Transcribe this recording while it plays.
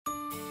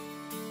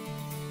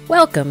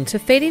Welcome to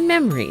Fading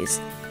Memories,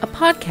 a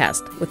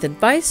podcast with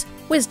advice,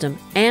 wisdom,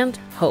 and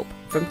hope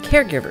from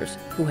caregivers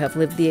who have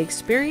lived the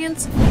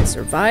experience and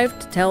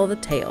survived to tell the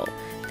tale.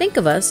 Think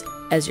of us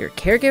as your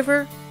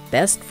caregiver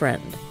best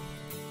friend.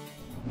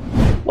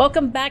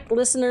 Welcome back,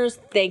 listeners.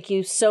 Thank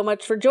you so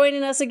much for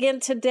joining us again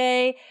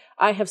today.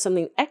 I have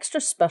something extra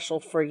special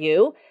for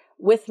you.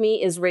 With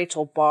me is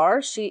Rachel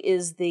Barr. She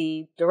is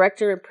the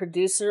director and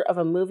producer of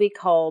a movie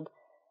called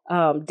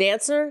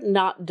Dancer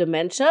Not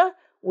Dementia,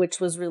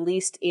 which was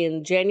released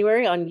in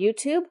January on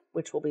YouTube,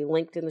 which will be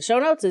linked in the show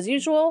notes as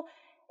usual.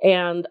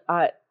 And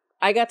I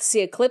got to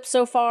see a clip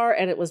so far,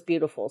 and it was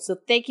beautiful. So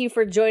thank you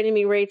for joining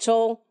me,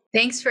 Rachel.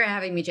 Thanks for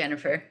having me,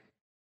 Jennifer.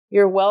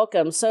 You're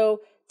welcome.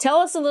 So tell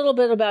us a little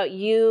bit about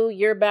you,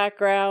 your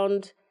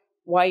background,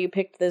 why you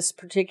picked this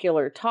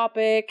particular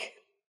topic.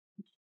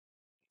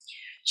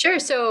 Sure.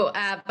 So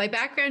my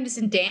background is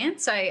in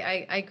dance.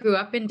 I grew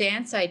up in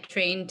dance. I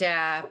trained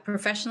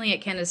professionally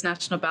at Canada's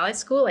National Ballet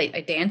School. I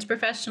danced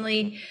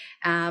professionally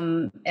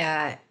in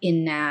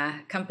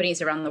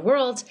companies around the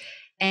world.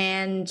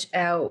 And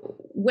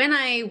when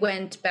I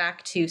went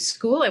back to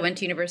school, I went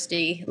to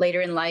university later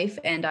in life,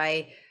 and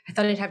I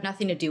thought I'd have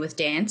nothing to do with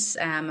dance.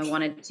 I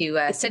wanted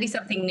to study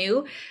something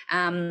new.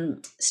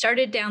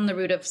 Started down the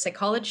route of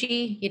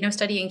psychology,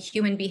 studying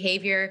human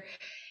behavior,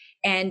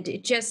 and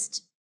it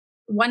just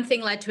one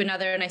thing led to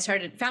another, and I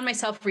found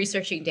myself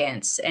researching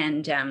dance,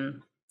 and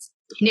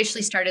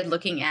initially started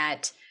looking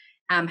at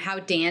how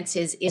dance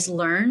is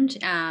learned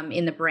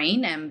in the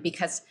brain,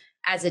 because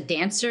as a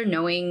dancer,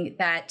 knowing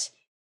that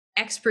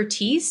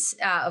expertise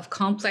of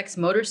complex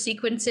motor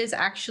sequences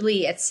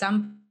actually at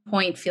some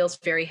point feels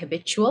very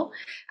habitual.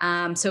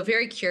 So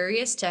very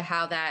curious to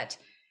how that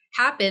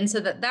happened. So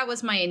that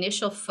was my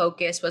initial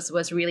focus,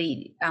 was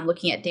really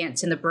looking at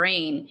dance in the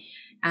brain.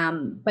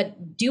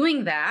 But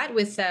doing that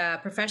with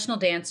professional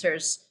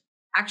dancers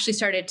actually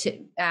started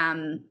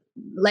to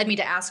led me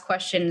to ask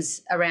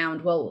questions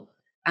around,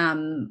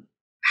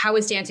 how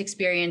is dance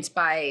experienced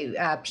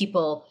by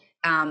people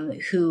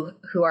who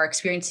are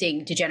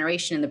experiencing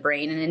degeneration in the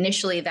brain? And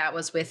initially that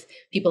was with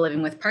people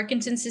living with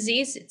Parkinson's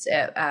disease. It's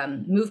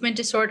a movement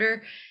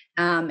disorder.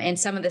 And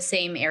some of the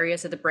same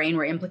areas of the brain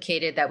were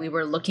implicated that we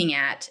were looking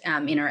at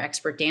in our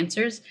expert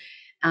dancers.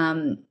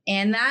 And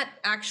that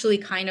actually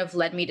kind of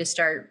led me to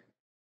start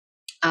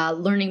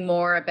learning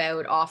more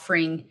about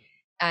offering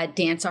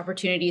dance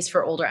opportunities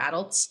for older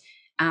adults,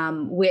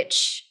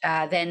 which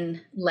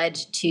then led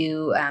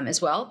to,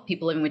 as well,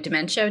 people living with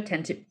dementia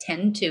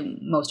tend to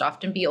most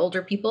often be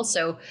older people.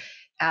 So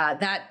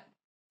that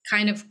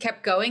kind of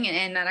kept going,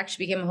 and that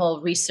actually became a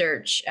whole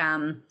research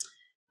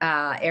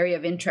area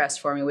of interest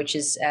for me, which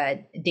is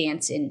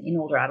dance in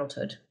older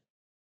adulthood.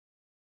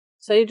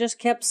 So you just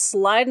kept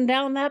sliding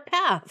down that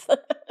path.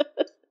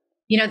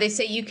 They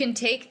say you can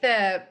take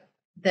the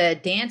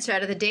dancer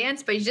out of the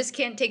dance, but you just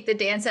can't take the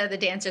dance out of the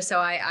dancer. So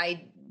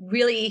I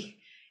really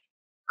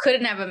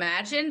couldn't have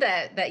imagined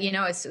that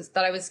I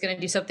thought I was going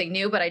to do something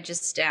new, but I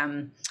just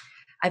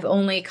I've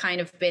only kind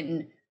of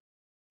been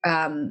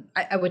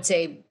I would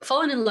say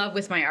fallen in love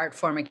with my art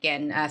form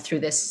again through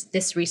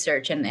this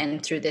research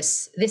and through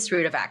this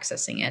route of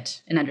accessing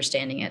it and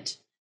understanding it,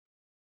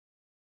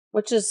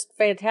 which is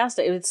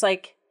fantastic. It's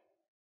like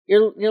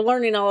you're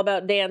learning all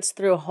about dance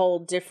through a whole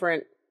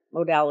different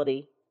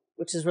modality,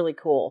 which is really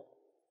cool.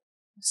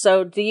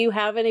 So do you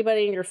have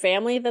anybody in your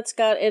family that's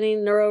got any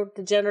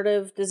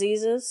neurodegenerative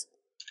diseases?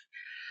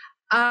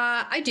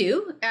 I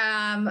do.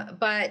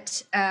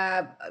 But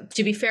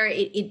to be fair,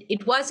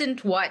 it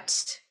wasn't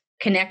what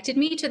connected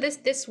me to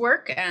this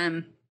work.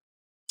 I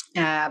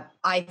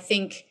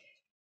think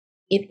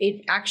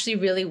it actually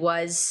really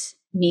was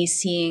me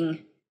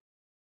seeing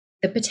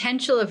the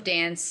potential of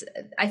dance.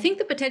 I think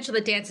the potential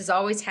that dance has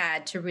always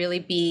had to really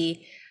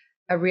be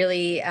a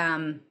really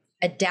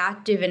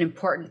adaptive and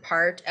important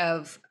part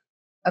of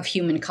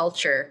human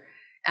culture,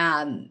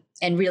 and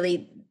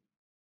really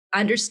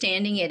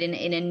understanding it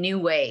in a new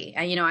way.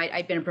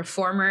 I'd been a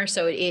performer,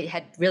 so it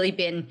had really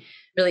been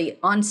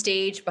on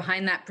stage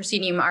behind that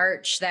proscenium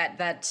arch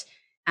that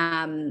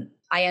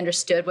I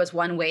understood was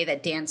one way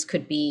that dance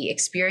could be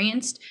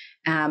experienced.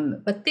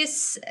 But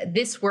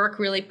this work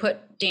really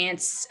put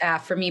dance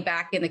for me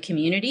back in the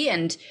community,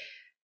 and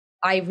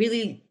I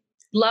really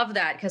love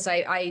that because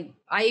I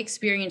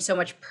experienced so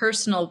much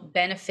personal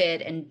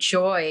benefit and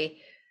joy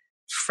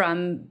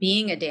from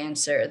being a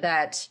dancer,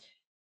 that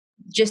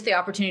just the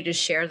opportunity to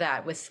share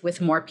that with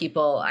more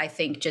people, I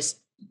think just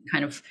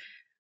kind of,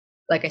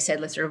 like I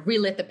said, let's sort of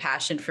relit the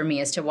passion for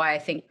me as to why I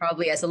think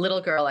probably as a little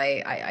girl,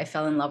 I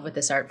fell in love with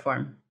this art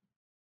form.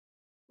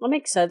 That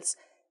makes sense.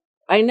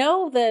 I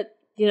know that,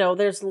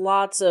 there's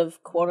lots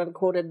of quote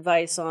unquote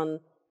advice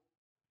on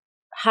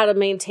how to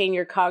maintain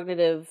your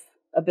cognitive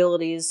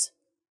abilities.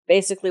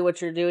 Basically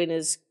what you're doing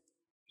is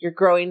you're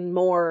growing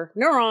more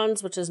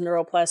neurons, which is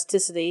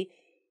neuroplasticity.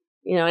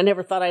 I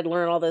never thought I'd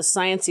learn all this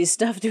sciencey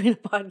stuff doing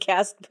a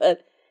podcast,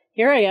 but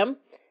here I am.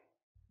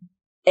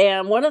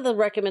 And one of the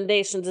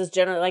recommendations is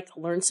generally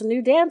learn some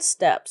new dance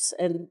steps.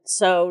 And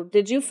so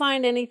did you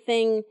find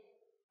anything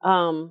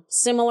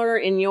similar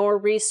in your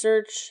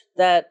research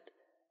that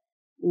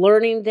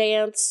learning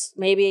dance,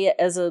 maybe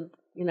as an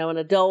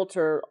adult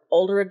or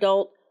older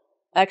adult,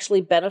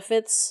 actually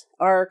benefits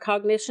our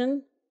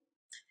cognition?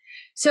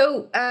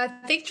 So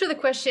thanks for the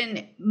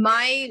question.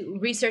 My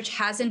research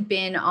hasn't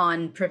been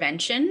on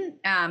prevention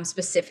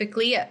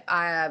specifically.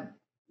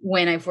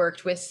 When I've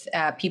worked with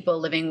people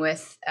living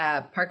with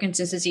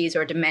Parkinson's disease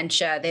or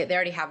dementia, they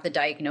already have the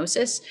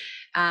diagnosis.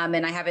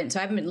 And I haven't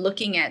been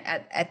looking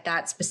at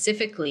that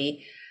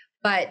specifically.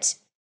 But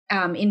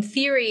in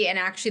theory, and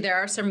actually there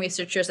are some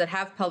researchers that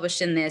have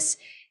published in this,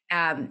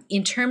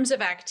 in terms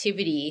of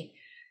activity,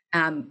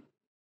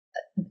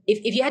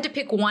 if you had to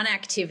pick one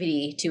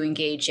activity to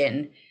engage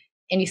in,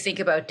 and you think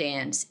about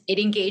dance, it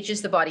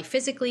engages the body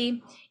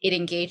physically, it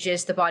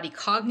engages the body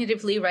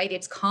cognitively, right?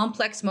 It's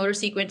complex motor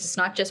sequence. It's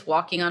not just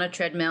walking on a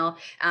treadmill.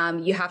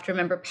 You have to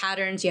remember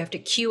patterns. You have to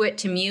cue it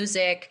to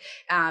music.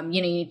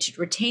 You need to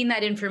retain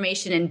that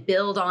information and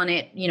build on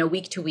it,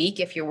 week to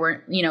week if you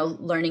weren't,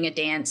 learning a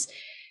dance.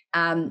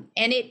 And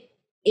it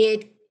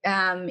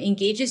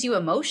engages you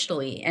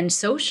emotionally and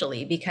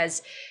socially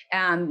because,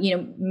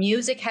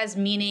 music has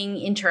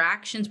meaning,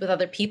 interactions with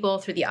other people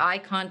through the eye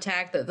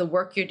contact, the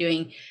work you're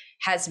doing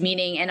has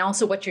meaning, and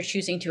also what you're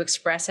choosing to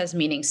express has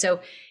meaning. So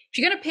if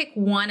you're going to pick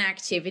one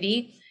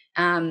activity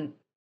and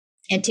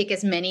take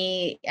as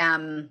many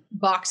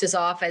boxes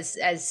off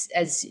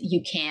as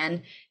you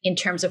can in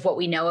terms of what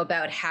we know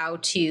about how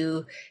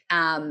to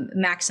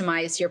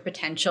maximize your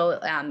potential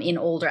in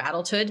older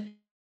adulthood,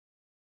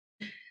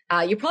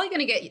 you're probably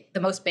going to get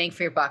the most bang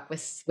for your buck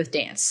with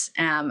dance.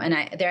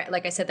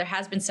 Like I said, there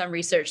has been some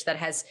research that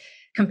has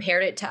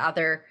compared it to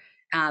other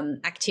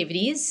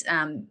activities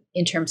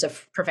in terms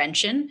of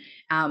prevention.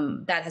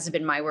 That hasn't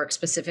been my work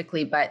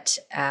specifically, but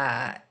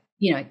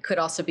it could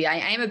also be. I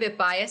am a bit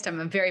biased.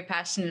 I'm very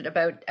passionate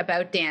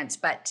about dance,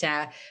 but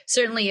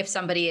certainly if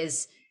somebody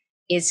is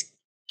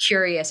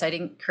curious, I'd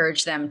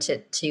encourage them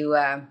to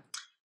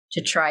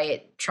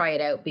try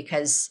it out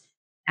because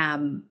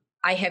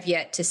I have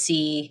yet to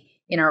see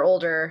in our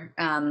older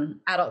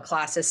adult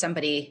classes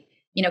somebody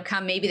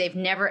come, maybe they've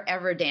never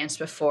ever danced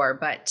before,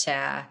 but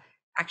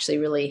actually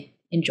really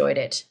enjoyed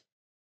it.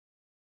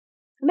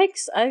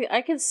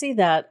 I can see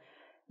that.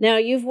 Now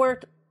you've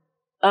worked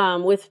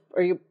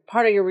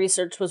part of your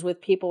research was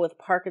with people with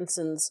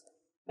Parkinson's.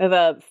 I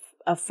have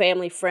a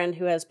family friend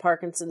who has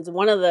Parkinson's.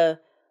 One of the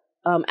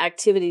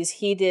activities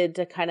he did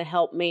to kind of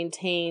help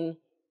maintain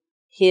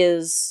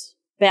his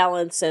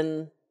balance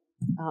and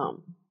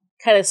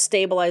kind of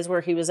stabilize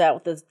where he was at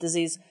with the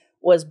disease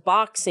was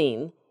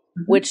boxing,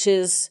 which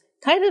is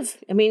kind of,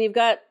 you've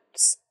got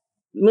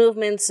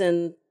movements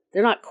and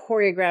they're not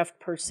choreographed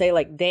per se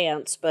like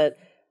dance, but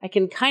I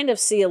can kind of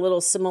see a little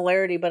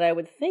similarity, but I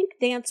would think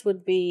dance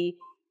would be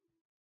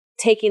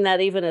taking that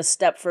even a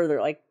step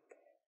further,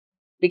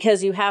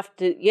 because you have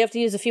to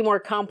use a few more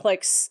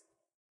complex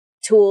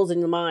tools in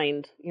the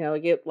mind,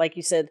 like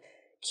you said,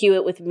 cue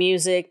it with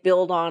music,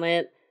 build on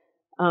it.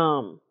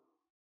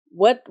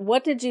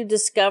 What did you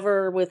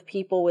discover with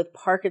people with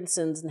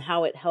Parkinson's and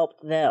how it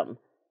helped them?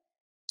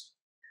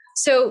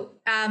 So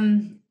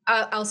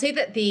I'll say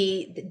that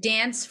the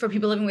dance for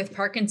people living with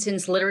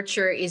Parkinson's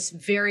literature is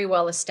very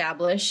well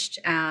established.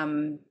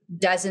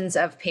 Dozens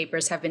of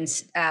papers have been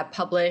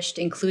published,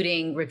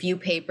 including review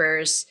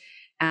papers.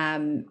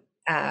 It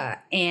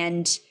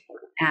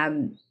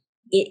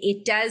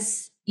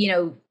does,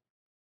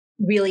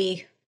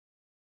 really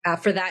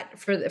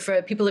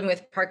for people living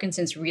with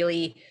Parkinson's,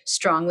 really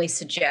strongly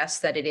suggests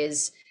that it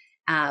is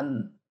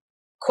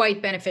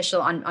quite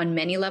beneficial on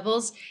many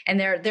levels.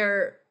 And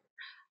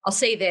I'll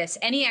say this: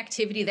 any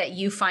activity that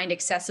you find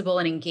accessible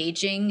and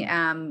engaging,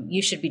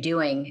 you should be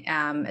doing,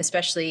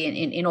 especially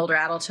in older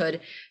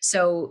adulthood.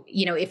 So,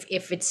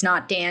 if it's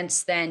not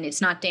dance, then it's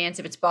not dance.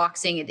 If it's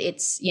boxing,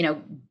 it's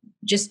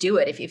just do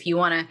it. If you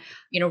want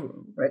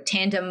to,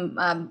 tandem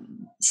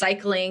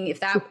cycling, if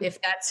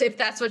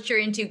that's what you're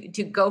into,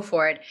 to go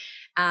for it.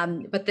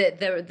 But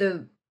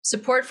the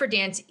support for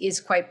dance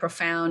is quite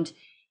profound,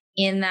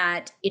 in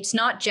that it's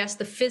not just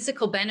the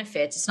physical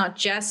benefits, it's not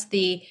just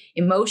the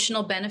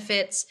emotional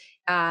benefits,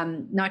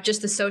 not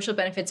just the social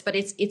benefits, but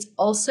it's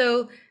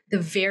also the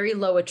very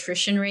low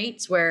attrition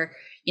rates where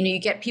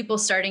you get people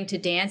starting to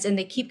dance and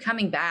they keep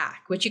coming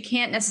back, which you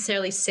can't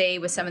necessarily say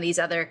with some of these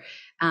other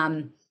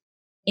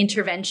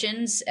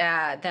interventions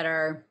that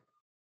are,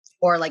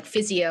 or like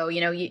physio,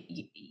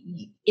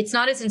 it's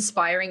not as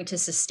inspiring to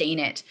sustain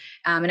it.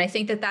 And I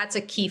think that that's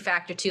a key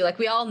factor too. Like,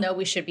 we all know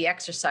we should be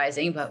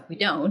exercising, but we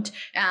don't.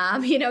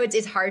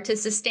 It's hard to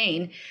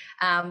sustain.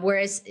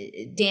 Whereas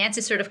dance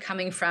is sort of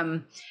coming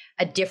from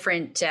a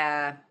different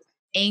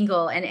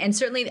angle, and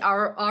certainly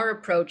our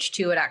approach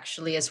to it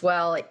actually as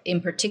well,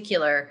 in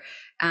particular,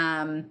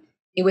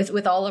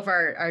 with all of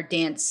our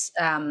dance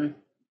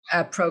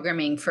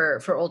programming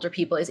for older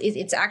people,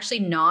 it's actually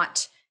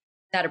not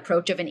that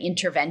approach of an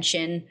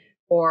intervention,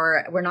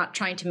 or we're not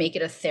trying to make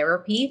it a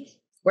therapy.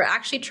 We're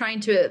actually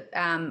trying to,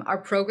 our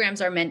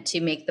programs are meant to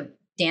make the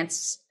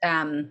dance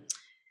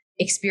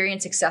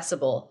experience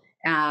accessible.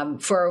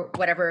 for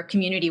whatever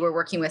community we're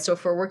working with. So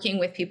if we're working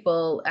with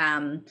people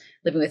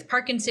living with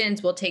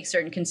Parkinson's, we'll take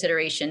certain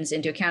considerations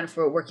into account. If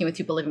we're working with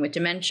people living with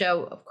dementia,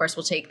 of course,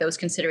 we'll take those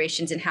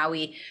considerations in how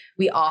we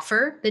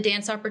offer the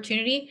dance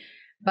opportunity.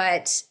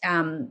 But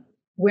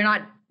we're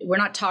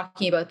not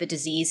talking about the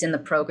disease in the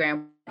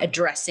program,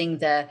 addressing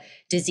the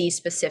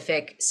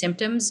disease-specific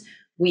symptoms.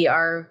 We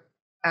are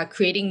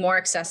creating more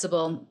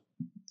accessible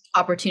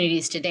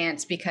opportunities to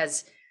dance,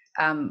 because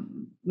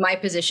my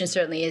position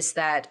certainly is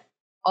that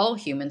all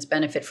humans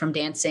benefit from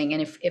dancing.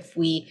 And if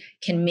we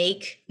can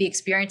make the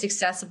experience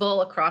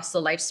accessible across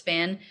the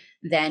lifespan,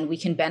 then we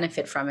can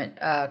benefit from it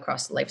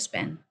across the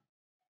lifespan.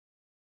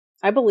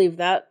 I believe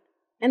that.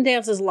 And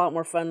dance is a lot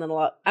more fun than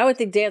I would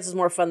think dance is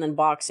more fun than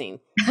boxing.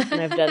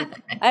 And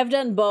I've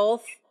done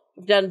both.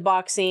 I've done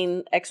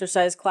boxing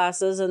exercise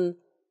classes, and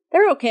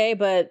they're okay,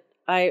 but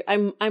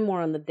I'm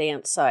more on the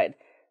dance side.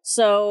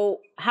 So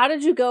how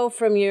did you go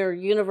from your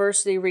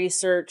university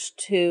research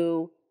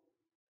to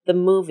the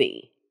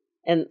movie?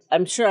 And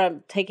I'm sure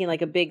I'm taking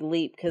like a big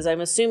leap, because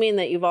I'm assuming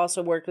that you've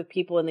also worked with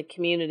people in the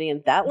community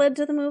and that led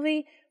to the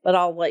movie, but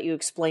I'll let you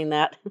explain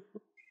that.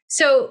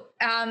 So,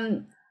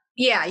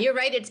 yeah, you're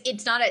right.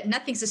 It's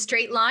nothing's a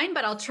straight line,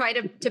 but I'll try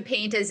to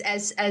paint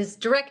as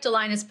direct a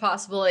line as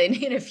possible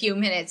in a few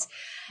minutes.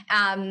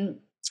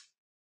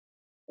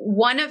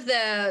 One of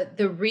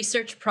the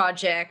research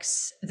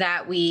projects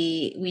that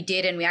we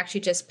did, and we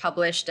actually just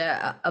published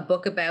a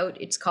book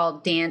about, it's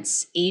called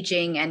Dance,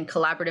 Aging, and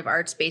Collaborative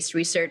Arts-Based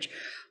Research,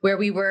 where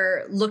we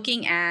were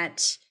looking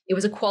at, it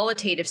was a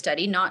qualitative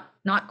study, not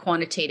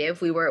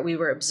quantitative. We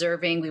were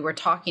observing, we were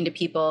talking to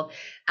people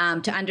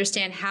to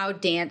understand how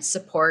dance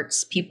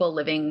supports people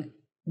living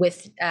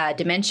with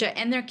dementia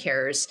and their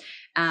carers.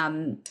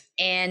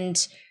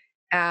 And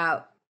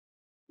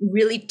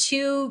really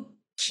two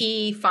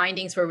key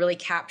findings were really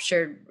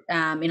captured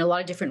in a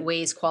lot of different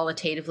ways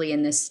qualitatively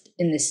in this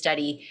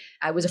study.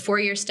 It was a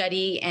 4-year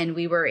study, and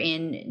we were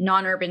in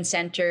non-urban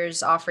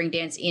centers offering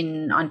dance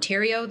in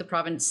Ontario, the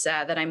province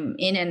that I'm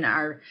in, and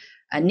our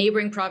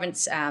neighboring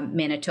province,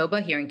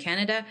 Manitoba, here in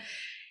Canada.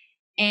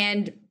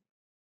 And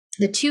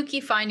the two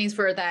key findings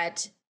were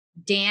that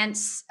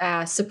dance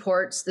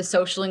supports the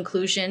social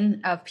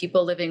inclusion of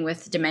people living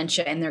with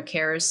dementia and their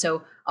carers.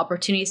 So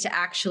opportunities to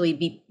actually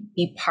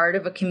be part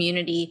of a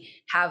community,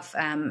 have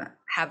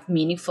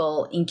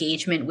meaningful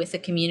engagement with the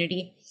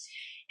community.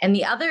 And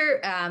the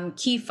other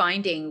key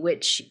finding,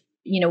 which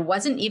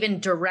wasn't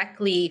even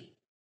directly,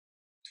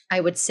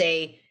 I would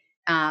say,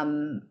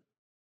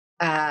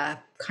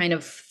 kind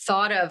of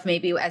thought of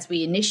maybe as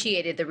we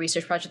initiated the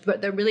research project,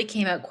 but that really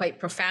came out quite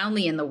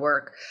profoundly in the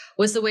work,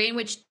 was the way in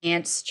which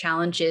dance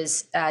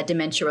challenges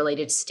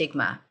dementia-related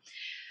stigma.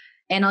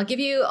 And I'll give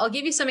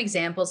you some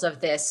examples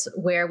of this,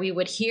 where we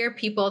would hear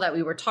people that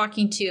we were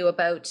talking to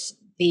about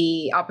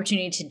the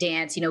opportunity to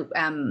dance,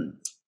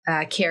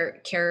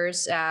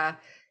 carers,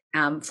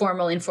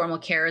 formal, informal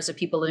carers of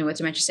people living with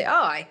dementia say,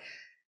 "Oh,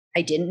 I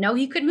didn't know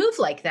he could move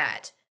like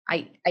that.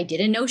 I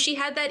didn't know she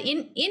had that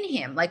in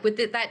him," like with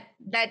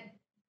that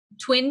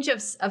twinge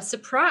of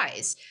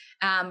surprise,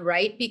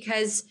 right?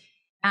 Because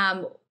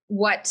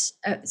what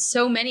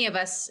so many of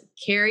us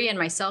carry, and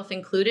myself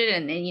included,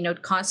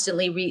 and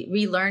constantly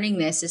relearning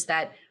this, is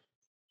that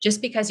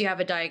just because you have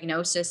a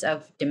diagnosis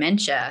of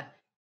dementia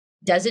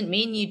doesn't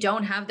mean you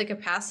don't have the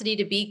capacity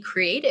to be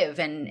creative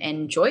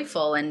and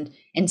joyful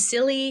and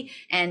silly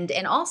and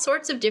all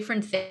sorts of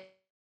different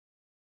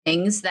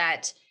things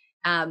that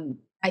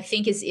I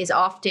think is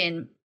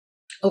often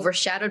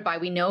overshadowed by,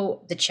 we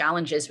know the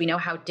challenges, we know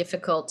how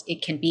difficult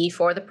it can be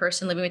for the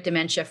person living with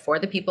dementia, for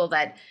the people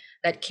that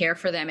care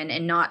for them,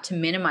 and not to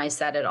minimize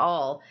that at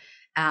all.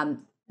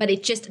 But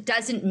it just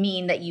doesn't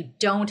mean that you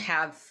don't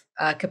have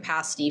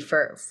capacity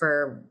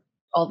for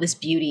all this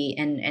beauty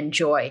and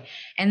joy.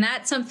 And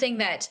that's something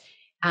that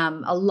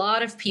a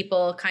lot of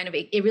people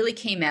it really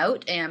came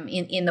out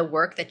in the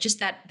work, that just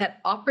that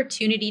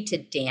opportunity to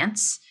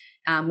dance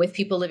with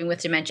people living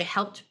with dementia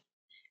helped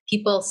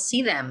people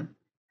see them,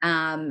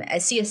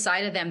 see a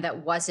side of them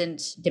that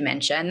wasn't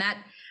dementia. And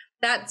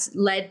that's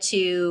led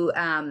to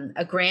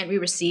a grant we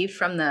received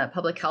from the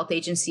Public Health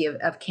Agency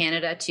of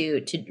Canada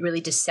to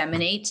really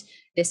disseminate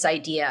this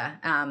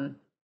idea,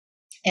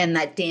 and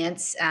that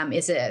dance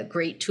is a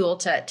great tool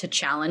to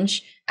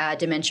challenge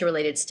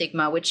dementia-related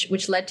stigma,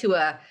 which led to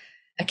a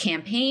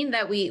campaign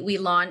that we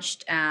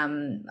launched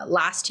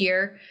last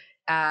year,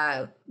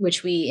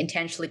 which we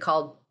intentionally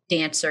called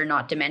Dancer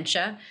Not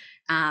Dementia,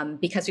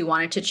 because we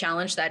wanted to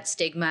challenge that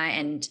stigma.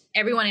 And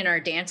everyone in our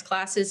dance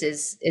classes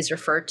is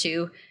referred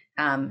to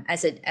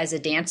as a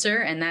dancer,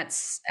 and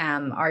that's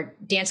our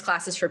dance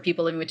classes for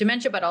people living with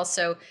dementia, but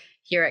also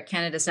here at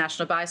Canada's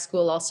National Ballet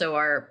School, also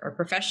our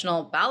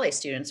professional ballet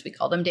students, we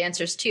call them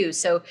dancers too.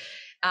 So,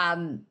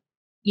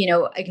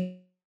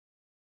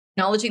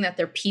 acknowledging that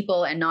they're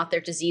people and not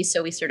their disease.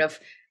 So we sort of,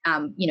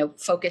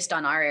 focused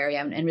on our area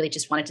and really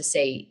just wanted to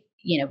say,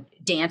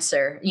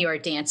 dancer, you're a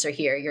dancer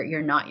here.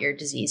 You're not your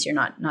disease. You're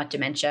not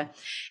dementia.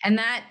 And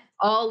that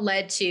all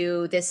led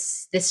to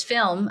this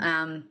film,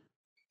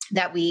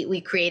 that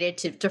we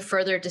created to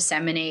further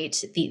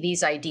disseminate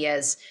these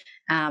ideas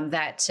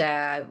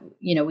that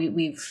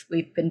we've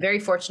been very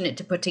fortunate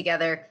to put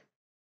together.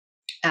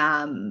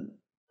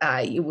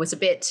 It was a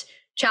bit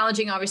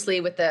challenging,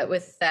 obviously, with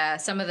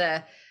some of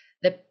the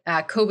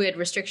COVID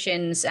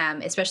restrictions,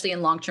 especially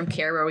in long-term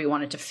care where we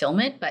wanted to film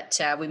it, but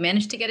we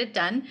managed to get it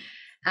done.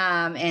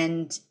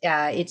 And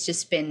it's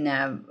just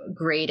been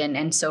great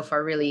and so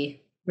far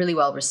really, really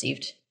well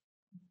received.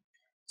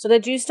 So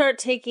did you start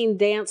taking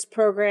dance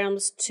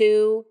programs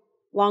to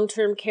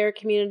long-term care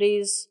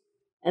communities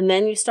and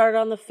then you started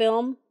on the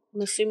film,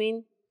 I'm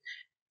assuming?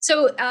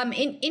 So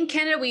in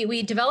Canada,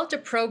 we developed a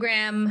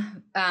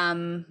program,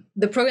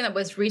 the program that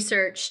was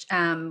researched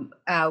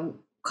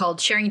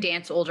called Sharing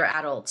Dance Older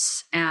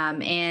Adults.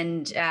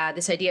 And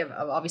this idea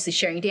of obviously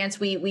sharing dance,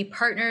 we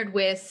partnered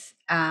with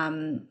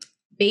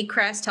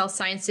Baycrest Health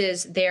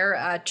Sciences. They're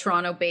a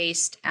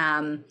Toronto-based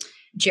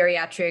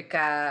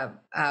geriatric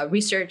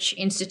research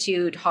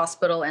institute,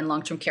 hospital, and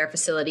long-term care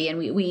facility. And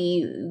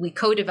we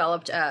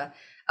co-developed a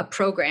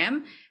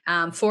program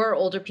for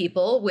older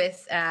people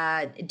with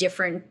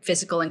different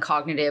physical and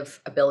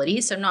cognitive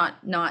abilities. So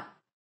not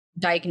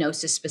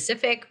diagnosis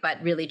specific,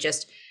 but really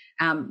just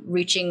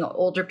reaching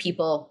older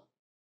people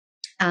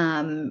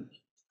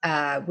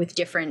with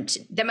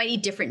that might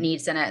need different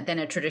needs than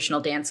a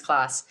traditional dance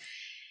class.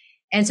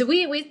 And so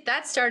we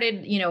that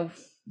started,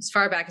 as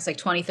far back as like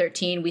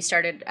 2013, we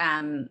started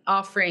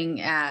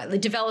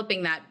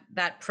developing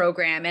that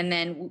program. And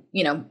then,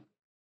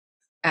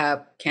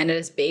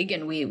 Canada's big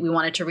and we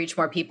wanted to reach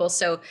more people.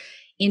 So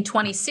in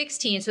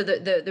 2016, so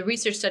the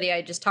research study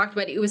I just talked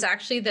about, it was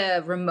actually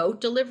the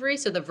remote delivery,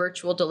 so the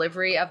virtual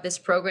delivery of this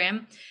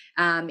program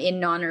in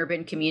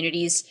non-urban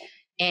communities.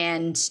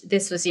 And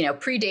this was,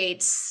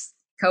 predates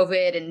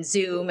COVID and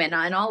Zoom and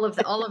all of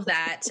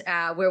that,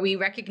 where we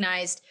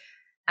recognized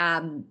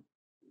who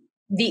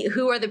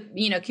are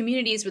the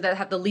communities that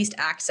have the least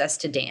access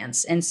to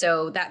dance. And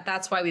so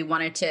that's why we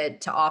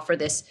wanted to offer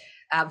this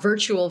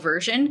virtual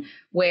version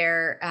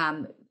where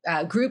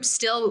groups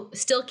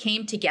still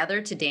came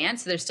together to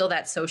dance. So there's still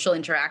that social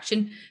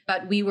interaction,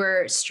 but we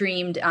were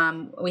streamed.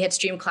 We had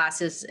streamed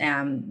classes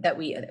that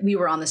we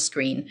were on the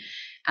screen.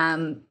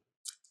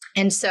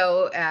 And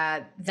so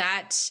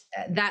that's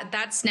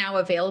now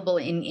available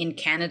in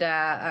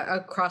Canada,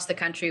 across the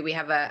country. We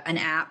have an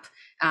app,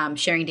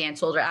 Sharing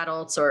Dance Older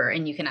Adults,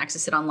 and you can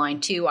access it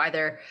online too.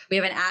 Either we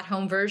have an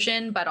at-home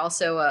version, but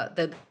also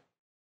the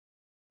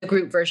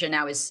group version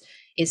now is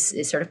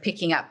sort of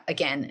picking up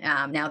again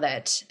now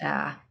that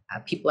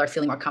people are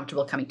feeling more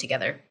comfortable coming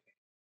together.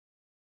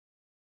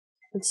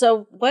 And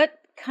so what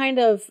kind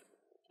of,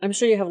 I'm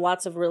sure you have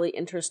lots of really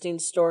interesting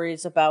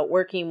stories about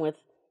working with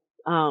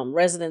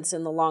residents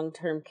in the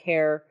long-term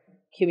care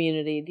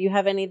community. Do you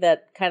have any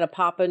that kind of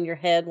pop in your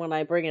head when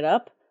I bring it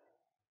up?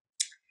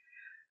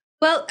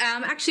 Well,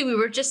 actually, we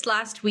were just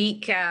last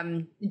week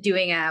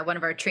doing one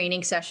of our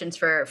training sessions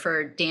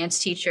for dance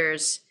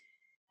teachers,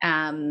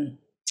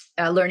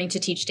 learning to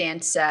teach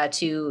dance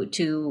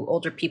to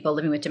older people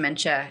living with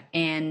dementia.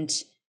 And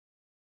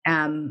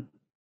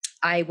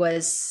I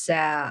was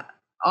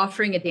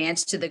offering a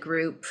dance to the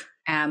group.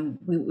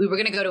 We were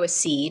going to go to a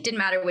sea. It didn't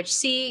matter which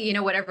sea,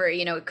 whatever,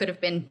 it could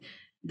have been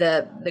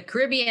the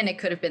Caribbean, it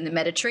could have been the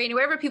Mediterranean,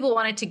 wherever people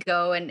wanted to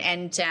go.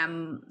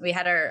 And we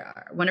had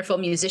our wonderful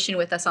musician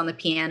with us on the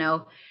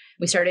piano.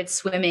 We started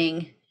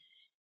swimming.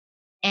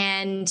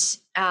 And,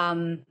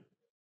 then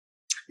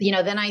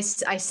I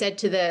said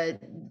to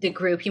the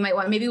group,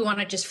 maybe we want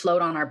to just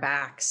float on our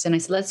backs. And I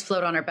said, let's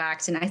float on our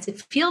backs. And I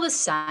said, feel the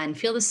sun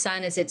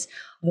as it's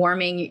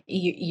warming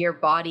your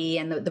body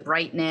and the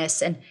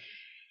brightness.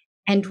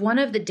 And one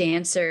of the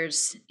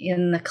dancers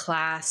in the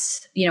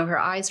class, her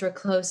eyes were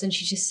closed and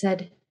she just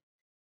said,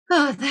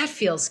 oh, that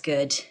feels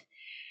good.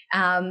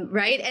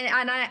 Right.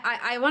 And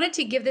I wanted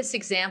to give this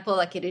example,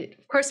 like it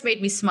of course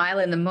made me smile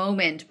in the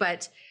moment,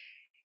 but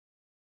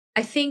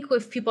I think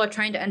if people are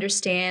trying to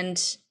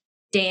understand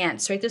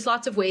dance, right, there's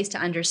lots of ways to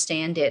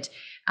understand it.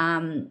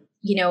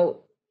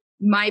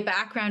 My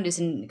background is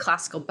in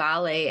classical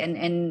ballet, and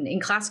in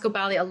classical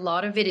ballet, a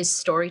lot of it is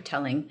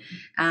storytelling.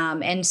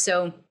 And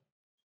so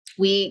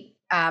we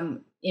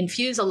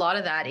infuse a lot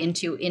of that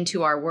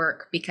into our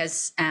work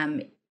because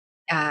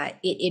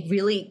it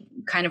really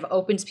kind of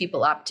opens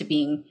people up to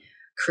being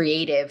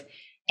creative,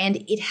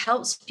 and it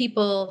helps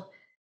people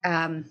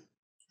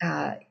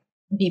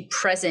be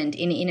present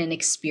in an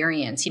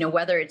experience,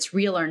 whether it's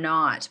real or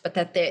not, but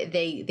that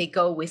they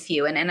go with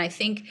you. And I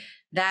think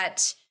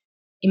that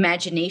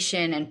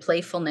imagination and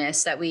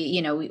playfulness that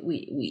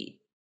we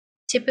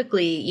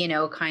typically,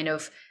 kind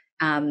of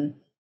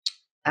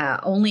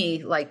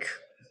only like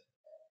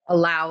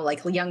allow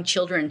like young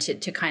children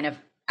to kind of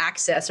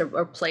access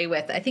or play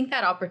with. I think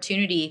that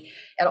opportunity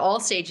at all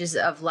stages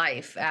of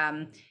life,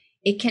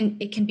 it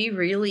can be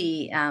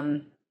really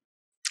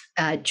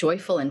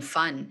joyful and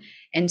fun.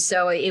 And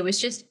so it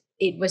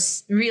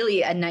was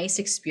really a nice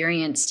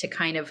experience to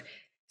kind of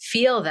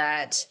feel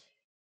that,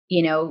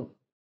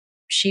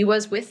 she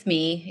was with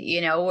me,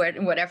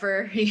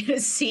 whatever you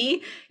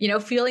see,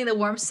 feeling the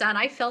warm sun.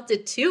 I felt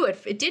it too.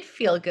 It did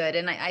feel good.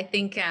 And I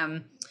think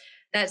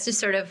that's just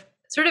sort of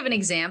an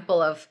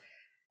example of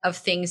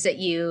things that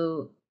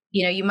you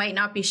might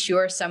not be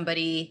sure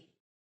somebody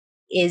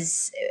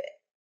is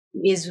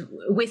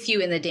with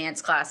you in the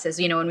dance classes.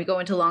 When we go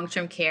into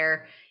long-term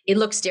care, it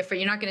looks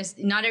different.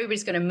 Not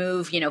everybody's going to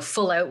move,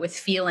 full out with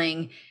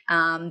feeling.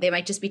 They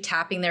might just be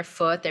tapping their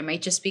foot. They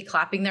might just be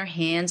clapping their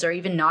hands or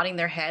even nodding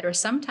their head. Or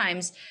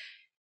sometimes,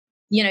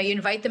 you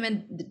invite them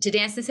in to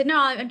dance and say, no,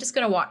 I'm just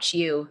going to watch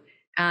you.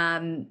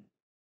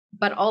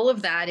 But all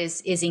of that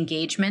is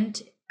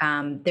engagement.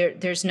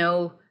 There's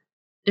no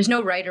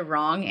right or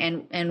wrong.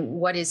 And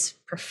what is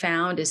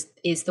profound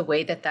is the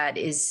way that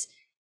is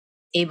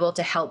able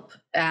to help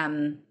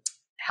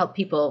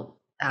people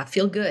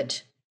feel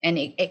good and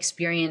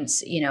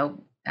experience,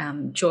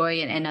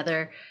 joy and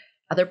other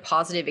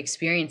positive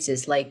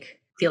experiences, like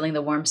feeling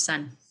the warm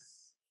sun.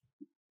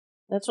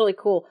 That's really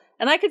cool.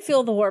 And I could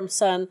feel the warm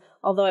sun,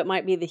 although it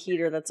might be the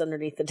heater that's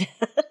underneath the desk.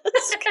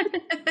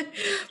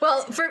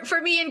 Well,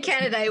 for me in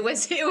Canada, I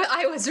was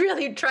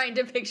really trying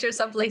to picture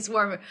someplace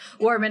warm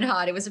and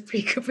hot. It was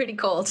pretty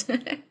cold.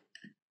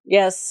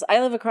 Yes,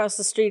 I live across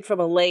the street from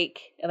a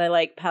lake, and I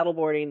like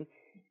paddleboarding,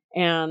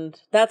 and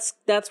that's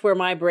where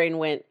my brain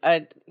went.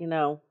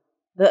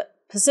 The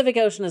Pacific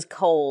Ocean is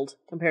cold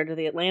compared to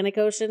the Atlantic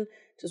Ocean,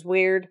 which is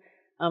weird,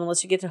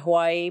 unless you get to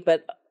Hawaii.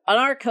 But on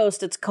our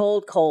coast, it's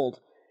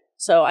cold.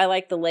 So I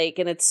like the lake,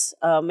 and it's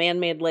a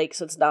man-made lake,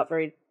 so it's not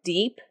very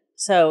deep.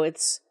 So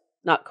it's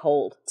not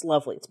cold. It's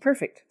lovely. It's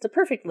perfect. It's a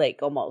perfect lake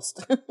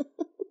almost.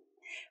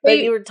 But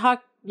you were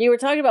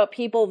talking about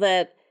people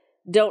that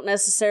don't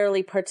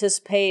necessarily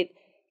participate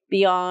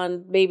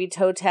beyond maybe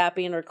toe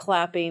tapping or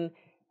clapping.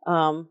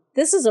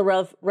 This is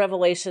a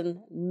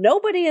revelation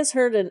nobody has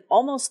heard in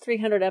almost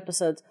 300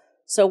 episodes.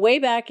 So way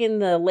back in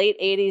the late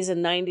 80s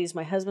and 90s,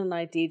 my husband and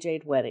I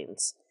DJ'd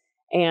weddings.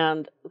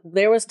 And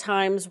there was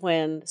times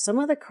when some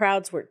of the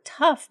crowds were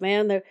tough,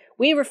 man.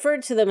 We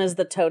referred to them as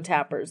the toe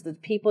tappers, the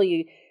people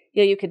you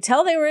could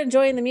tell they were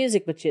enjoying the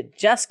music, but you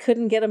just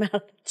couldn't get them out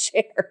of the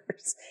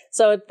chairs.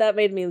 So that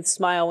made me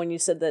smile when you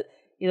said that,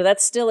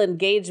 that's still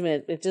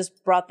engagement. It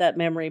just brought that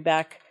memory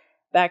back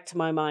to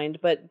my mind.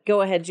 But go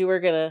ahead. Did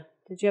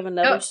you have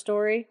another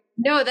story?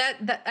 No,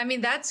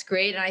 that's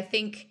great. And I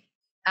think,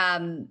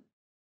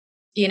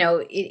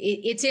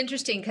 it's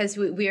interesting because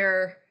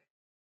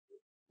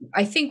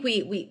I think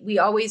we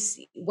always,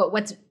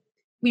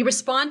 we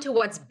respond to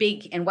what's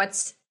big and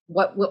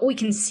what we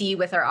can see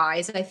with our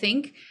eyes, I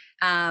think,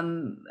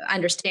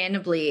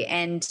 understandably.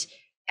 And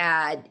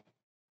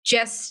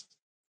just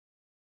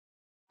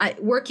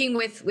working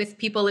with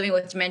people living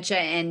with dementia,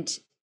 and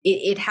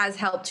it has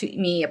helped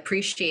me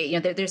appreciate,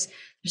 there's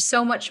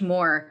so much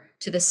more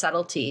to the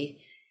subtlety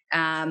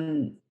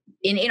in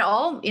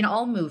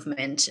all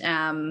movement,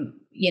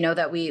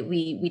 that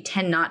we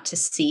tend not to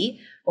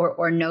see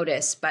or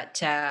notice.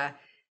 But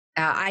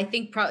I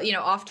think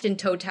often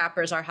toe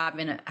tappers are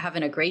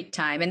having a great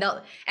time, and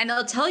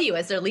they'll tell you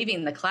as they're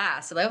leaving the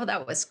class, like, "Oh,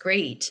 that was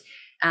great."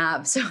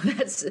 So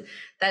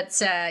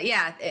that's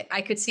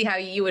I could see how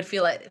you would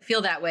feel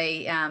that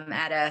way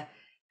at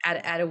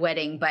a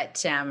wedding,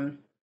 but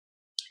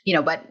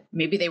but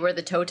maybe they were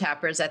the toe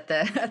tappers at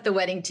the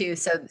wedding too.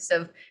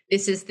 So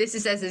this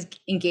is as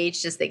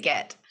engaged as they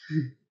get.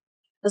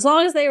 As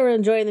long as they were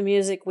enjoying the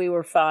music, we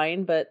were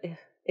fine. But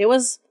it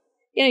was,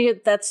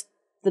 that's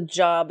the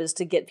job, is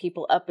to get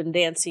people up and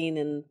dancing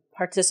and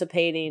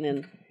participating.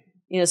 And,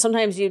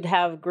 sometimes you'd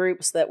have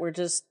groups that were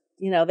just,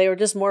 they were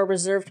just more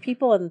reserved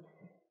people. And,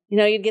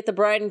 you'd get the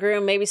bride and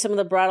groom, maybe some of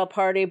the bridal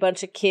party, a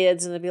bunch of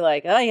kids, and they'd be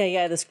like, oh,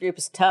 yeah, this group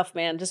is tough,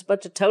 man. Just a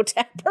bunch of toe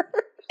tappers.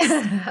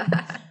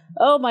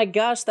 Oh my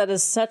gosh, that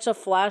is such a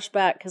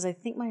flashback, because I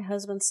think my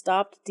husband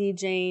stopped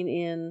DJing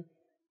in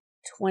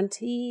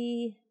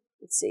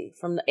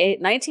from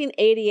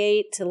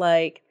 1988 to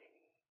like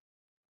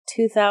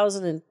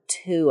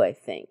 2002, I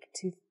think.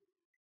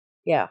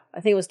 I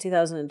think it was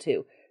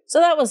 2002. So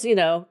that was,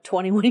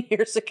 21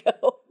 years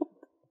ago.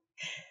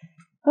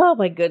 Oh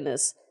my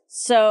goodness.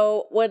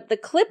 So the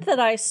clip that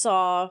I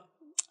saw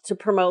to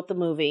promote the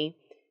movie,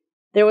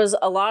 there was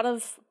a lot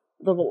of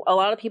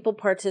people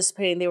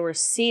participating. They were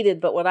seated,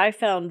 but what I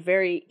found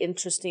very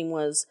interesting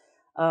was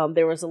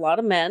there was a lot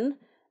of men,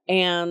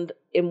 and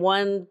in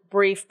one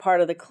brief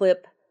part of the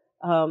clip,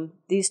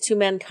 these two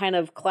men kind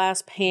of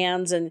clasp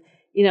hands, and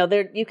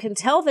you can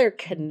tell they're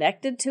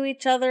connected to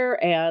each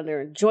other and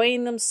they're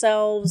enjoying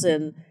themselves,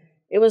 and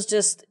it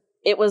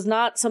was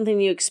not something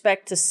you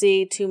expect to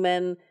see two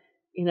men,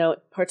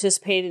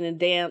 participating in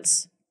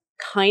dance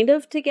kind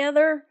of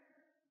together.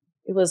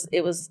 It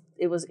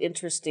was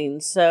interesting.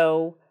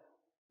 So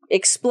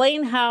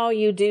explain how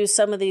you do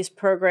some of these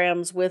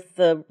programs with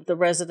the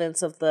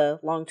residents of the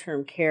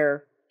long-term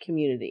care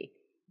community.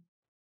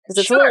 Because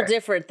it's a little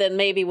different than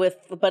maybe with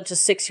a bunch of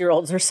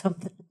 6-year-olds or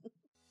something.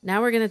 Now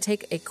we're going to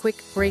take a quick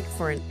break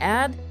for an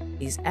ad.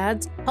 These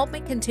ads help me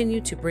continue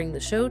to bring the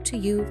show to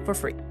you for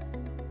free.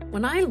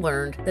 When I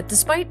learned that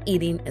despite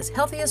eating as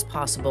healthy as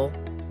possible,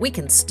 we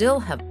can still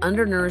have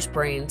undernourished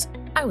brains,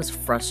 I was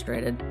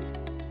frustrated.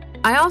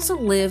 I also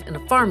live in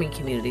a farming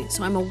community,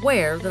 so I'm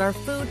aware that our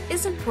food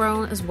isn't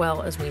grown as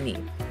well as we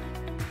need.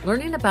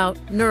 Learning about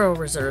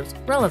neuroreserves,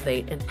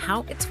 Relevate, and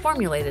how it's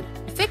formulated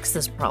to fix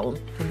this problem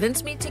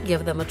convinced me to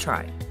give them a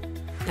try.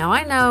 Now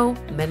I know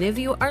many of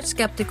you are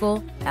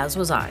skeptical, as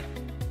was I.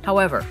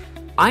 However,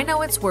 I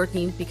know it's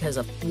working because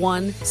of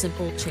one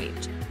simple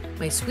change.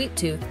 My sweet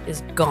tooth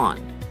is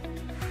gone.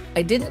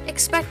 I didn't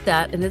expect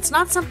that, and it's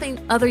not something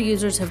other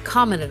users have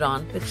commented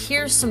on, but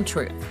here's some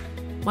truth.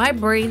 My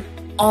brain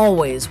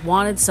always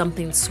wanted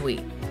something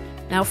sweet.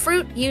 Now,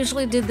 fruit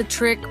usually did the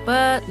trick,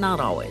 but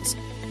not always.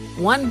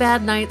 One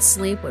bad night's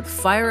sleep would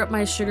fire up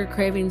my sugar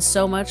cravings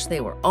so much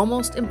they were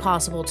almost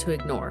impossible to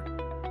ignore.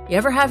 You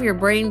ever have your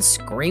brain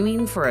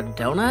screaming for a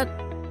donut?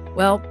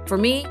 Well, for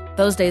me,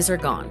 those days are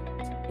gone.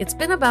 It's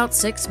been about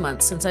 6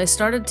 months since I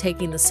started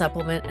taking the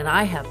supplement, and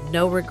I have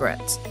no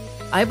regrets.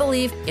 I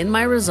believe in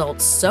my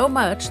results so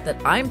much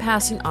that I'm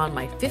passing on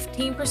my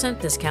 15%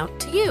 discount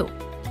to you.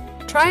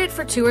 Try it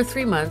for 2 or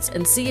 3 months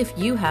and see if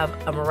you have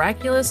a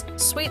miraculous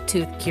sweet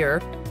tooth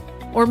cure,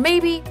 or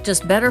maybe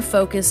just better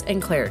focus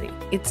and clarity.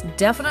 It's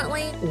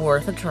definitely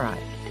worth a try.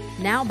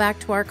 Now back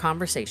to our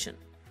conversation.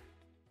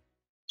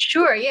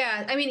 Sure.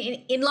 Yeah. I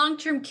mean, in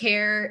long-term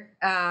care,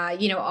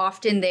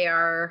 often they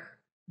are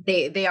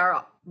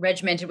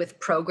regimented with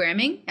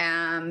programming.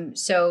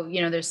 So,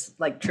 there's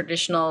like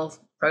traditional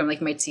program,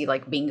 like you might see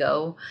like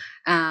bingo,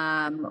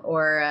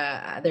 or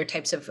other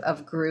types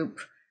of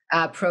group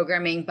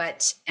programming.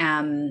 But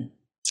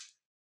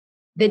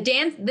the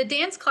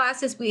dance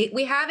classes,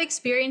 we have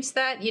experienced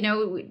that,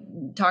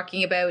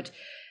 talking about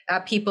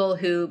people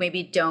who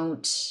maybe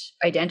don't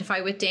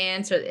identify with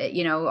dance,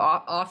 or,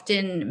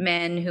 often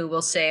men who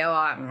will say, oh,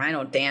 I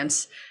don't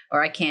dance,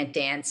 or I can't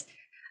dance.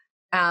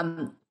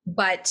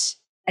 But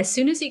as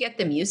soon as you get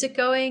the music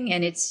going,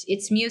 and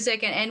it's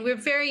music, and we're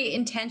very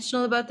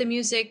intentional about the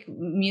music.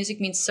 Music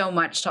means so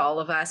much to all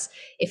of us.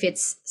 If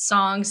it's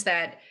songs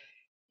that,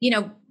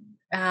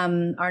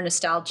 are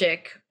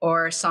nostalgic,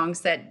 or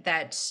songs that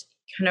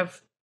kind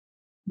of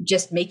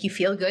just make you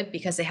feel good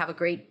because they have a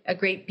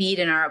great beat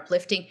and are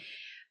uplifting,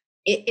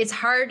 it's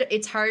hard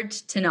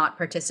to not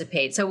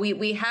participate. So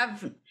we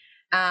have,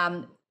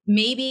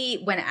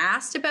 maybe when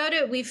asked about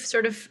it, we've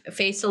sort of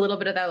faced a little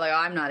bit of that, like, oh,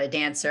 I'm not a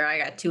dancer, I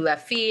got 2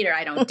 left feet, or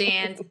I don't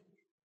dance.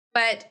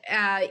 But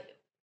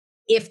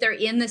if they're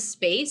in the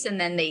space and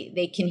then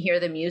they can hear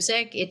the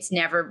music, it's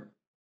never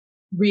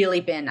really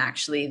been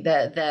actually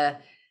the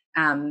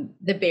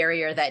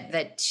barrier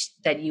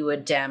that you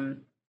would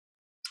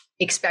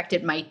expect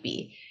it might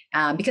be,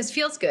 because it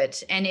feels good,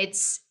 and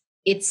it's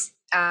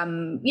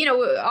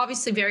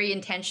obviously very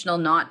intentional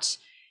not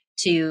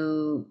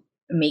to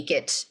make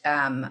it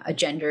a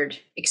gendered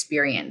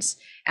experience.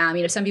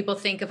 Some people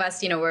think of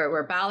us,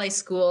 we're ballet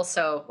school,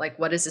 so like,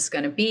 what is this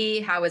going to be?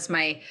 How is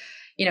my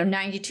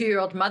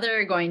 92-year-old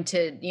mother going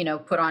to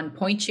put on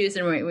pointe shoes?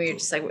 And we're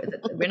just like,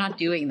 we're not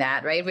doing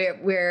that, right?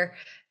 We're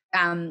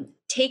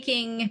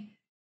taking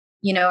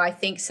I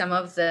think some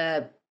of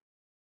the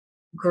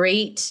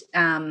great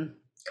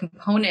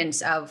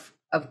components of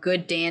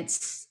good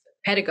dance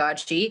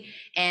pedagogy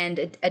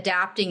and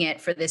adapting it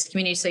for this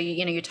community. So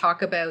you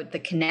talk about the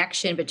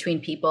connection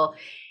between people.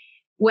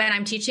 When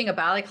I'm teaching a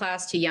ballet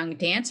class to young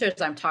dancers,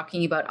 I'm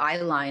talking about eye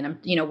line.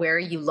 Where are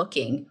you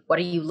looking? What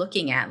are you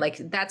looking at? Like,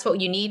 that's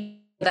what you need,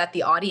 that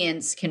the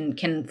audience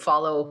can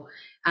follow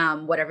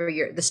whatever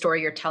the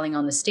story you're telling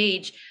on the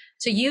stage.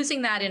 So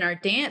using that in our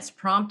dance,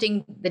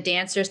 prompting the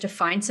dancers to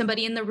find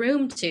somebody in the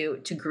room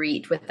to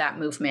greet with that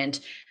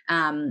movement,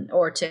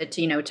 or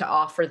to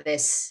offer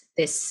this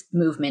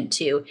movement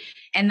to,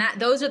 and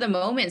those are the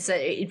moments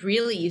that it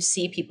really, you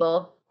see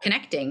people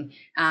connecting,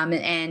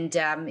 and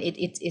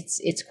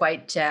it's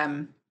quite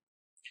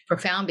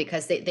profound,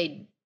 because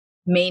they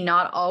may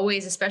not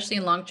always, especially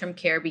in long-term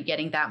care, be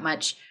getting that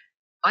much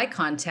eye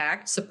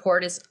contact.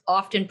 Support is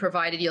often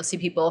provided. You'll see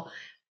people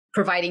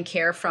providing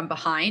care from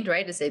behind,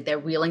 right? As they're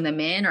wheeling them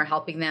in, or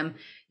helping them,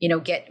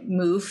 get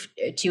moved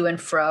to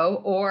and fro,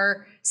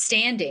 or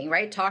standing,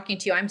 right? Talking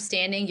to you. I'm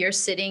standing, you're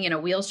sitting in a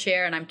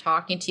wheelchair, and I'm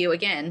talking to you.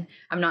 Again,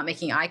 I'm not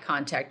making eye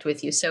contact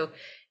with you. So,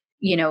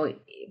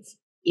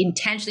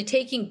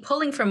 intentionally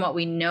pulling from what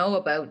we know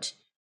about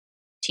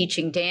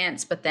teaching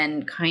dance, but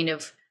then kind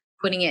of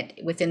putting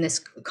it within this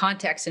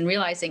context and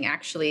realizing,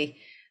 actually,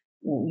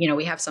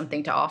 we have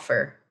something to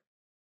offer.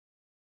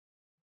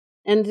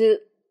 And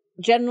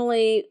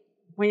generally,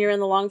 when you're in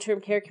the long-term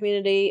care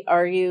community,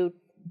 are you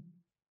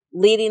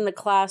leading the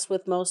class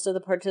with most of the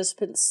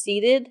participants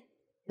seated?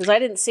 Because I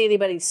didn't see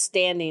anybody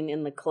standing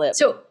in the clip.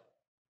 So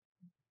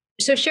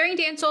Sharing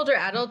Dance Older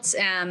Adults,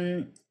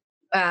 the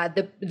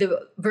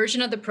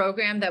version of the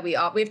program that we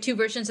have 2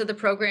 versions of the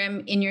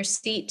program: in your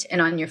seat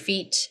and on your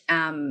feet.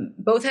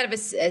 Both have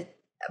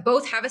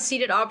a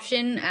seated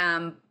option,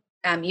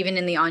 even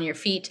in the on your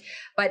feet.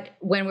 But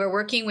when we're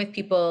working with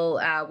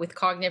people with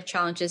cognitive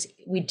challenges,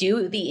 we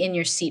do the in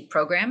your seat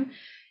program.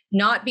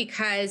 Not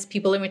because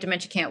people living with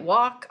dementia can't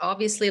walk.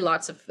 Obviously,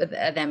 lots of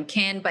them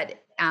can, but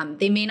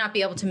they may not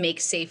be able to make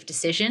safe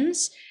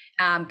decisions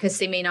because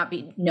they may not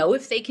know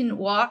if they can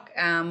walk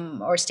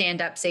or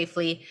stand up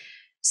safely.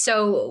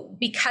 So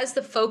because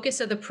the focus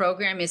of the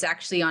program is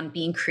actually on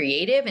being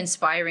creative,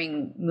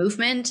 inspiring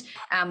movement,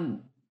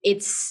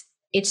 it's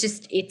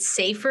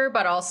safer,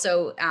 but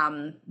also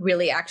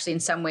really actually in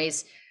some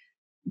ways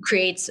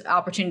creates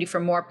opportunity for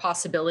more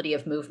possibility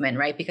of movement,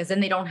 right? Because then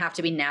they don't have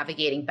to be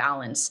navigating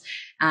balance.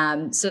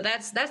 So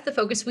that's the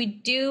focus. We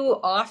do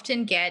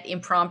often get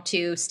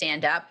impromptu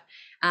stand up.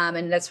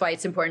 And that's why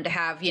it's important to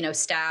have,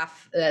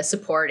 staff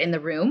support in the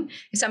room.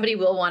 Somebody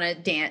will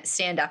want to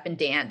stand up and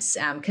dance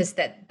because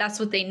that's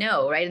what they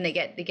know, right? And they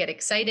get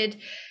excited.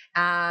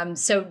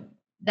 So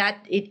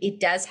that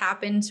it does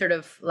happen sort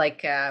of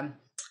like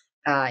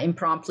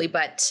impromptu,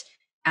 but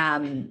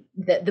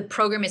the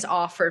program is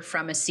offered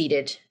from a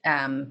seated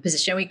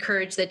position. We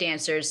encourage the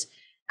dancers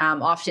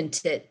often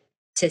to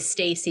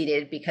stay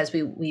seated because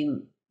we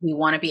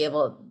want to be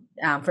able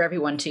for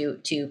everyone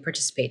to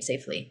participate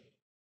safely.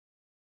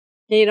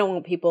 You don't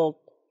want people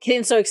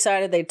getting so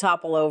excited they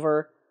topple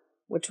over,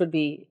 which would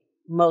be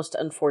most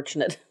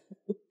unfortunate.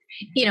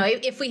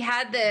 If we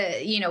had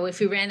if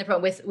we ran the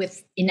program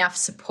with enough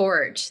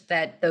support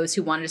that those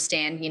who wanted to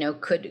stand,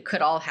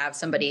 could all have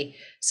somebody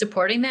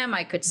supporting them,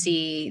 I could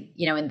see,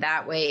 in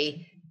that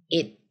way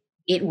it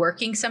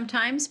working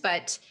sometimes.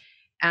 But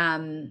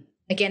again,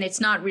 it's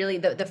not really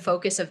the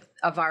focus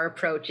of our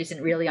approach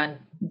isn't really on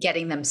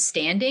getting them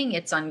standing.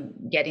 It's on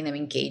getting them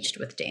engaged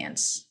with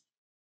dance.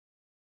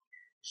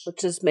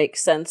 Which just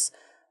makes sense.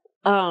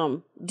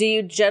 Do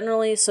you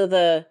generally, so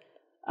the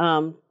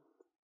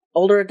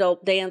older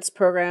adult dance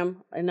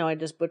program, I know I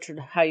just butchered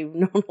how you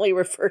normally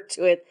refer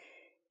to it.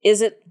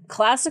 Is it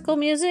classical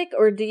music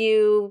or do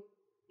you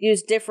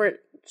use different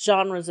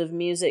genres of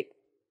music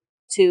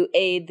to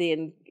aid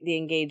the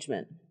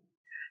engagement?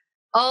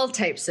 All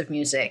types of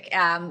music.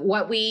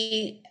 When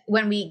we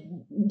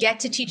get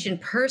to teach in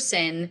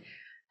person,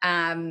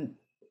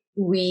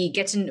 we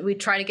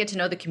try to get to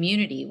know the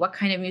community. What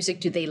kind of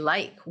music do they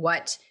like?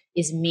 What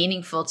is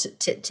meaningful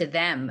to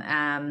them?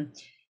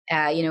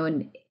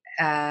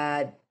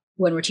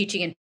 When we're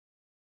teaching in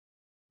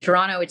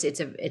Toronto,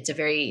 it's a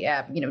very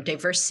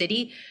diverse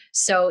city,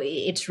 so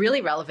it's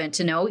really relevant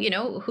to know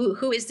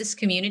who is this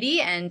community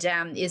and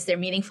is there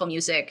meaningful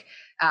music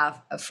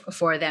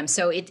for them.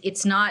 So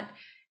it's not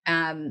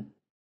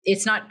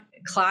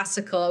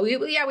classical.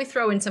 We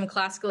throw in some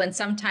classical, and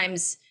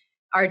sometimes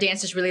our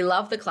dancers really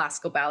love the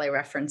classical ballet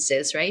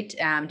references, right?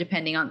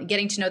 Depending on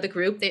getting to know the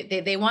group,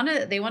 they want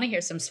to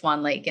hear some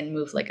Swan Lake and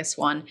move like a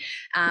swan,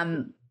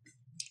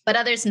 but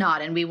others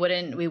not, and we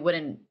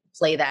wouldn't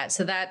play that.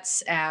 So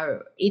that's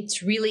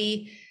it's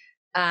really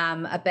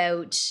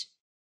about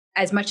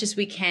as much as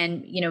we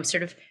can,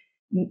 sort of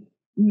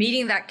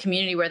meeting that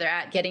community where they're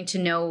at, getting to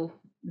know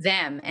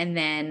them, and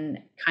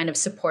then kind of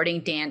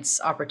supporting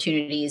dance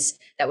opportunities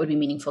that would be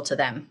meaningful to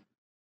them.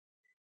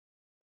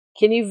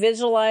 Can you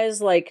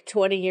visualize like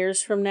 20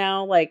 years from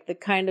now, like the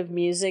kind of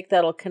music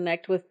that'll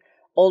connect with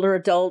older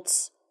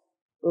adults?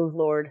 Oh,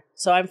 Lord.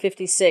 So I'm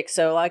 56.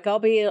 So like I'll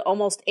be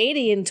almost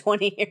 80 in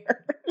 20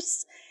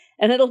 years.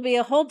 And it'll be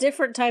a whole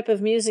different type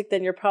of music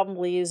than you're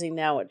probably using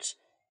now, which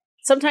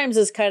sometimes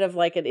is kind of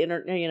like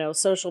an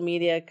social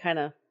media kind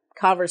of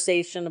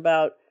conversation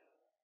about,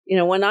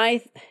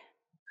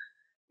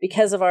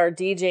 because of our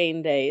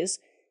DJing days,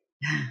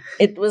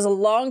 it was a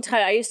long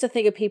time. I used to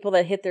think of people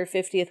that hit their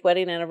 50th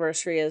wedding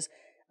anniversary as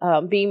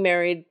being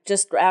married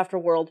just after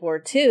World War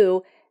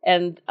II.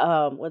 And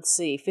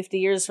 50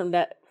 years from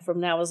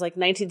now was like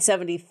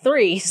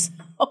 1973. So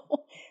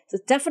it's a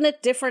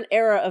definite different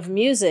era of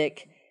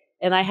music.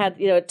 And I had,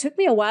 it took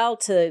me a while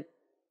to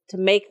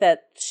make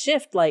that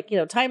shift. Like,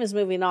 time is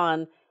moving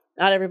on.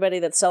 Not everybody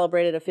that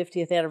celebrated a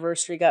 50th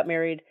anniversary got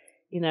married,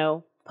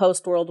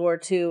 post World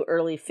War II,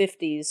 early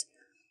 50s.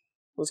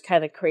 Was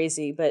kind of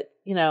crazy, but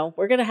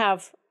you're gonna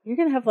have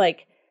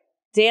like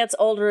dance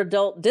older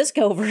adult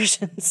disco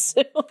versions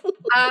soon.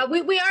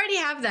 We already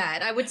have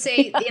that. I would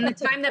say in the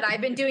time that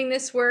I've been doing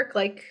this work,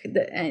 like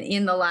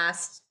in the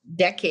last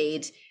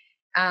decade,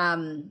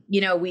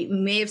 we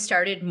may have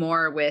started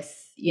more with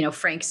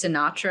Frank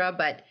Sinatra,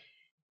 but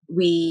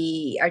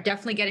we are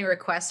definitely getting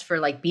requests for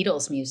like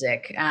Beatles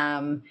music.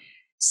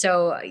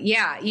 So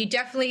yeah, you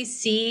definitely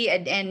see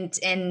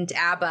and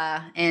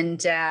ABBA and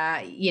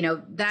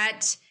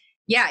that.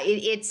 Yeah, I've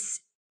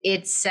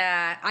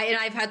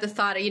had the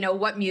thought of,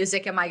 what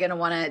music am I going to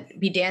want to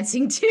be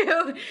dancing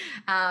to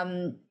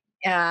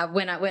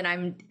when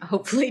I'm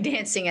hopefully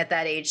dancing at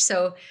that age.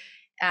 So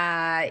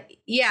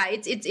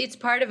it's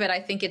part of it.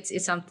 I think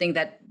it's something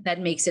that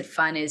makes it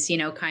fun is,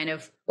 kind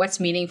of what's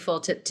meaningful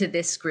to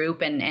this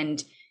group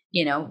and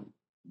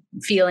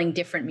feeling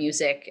different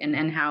music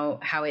and how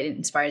it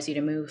inspires you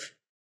to move.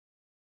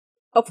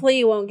 Hopefully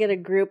you won't get a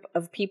group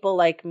of people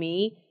like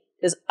me,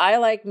 because I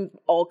like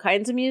all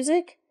kinds of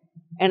music,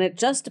 and it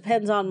just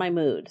depends on my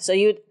mood. So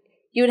you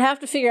would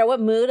have to figure out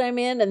what mood I'm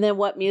in, and then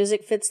what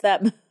music fits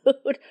that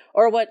mood,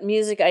 or what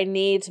music I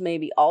need to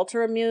maybe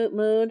alter a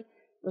mood. It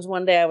was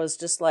one day I was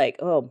just like,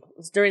 it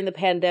was during the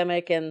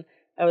pandemic, and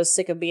I was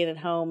sick of being at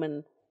home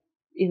and,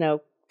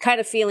 kind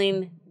of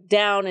feeling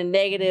down and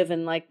negative,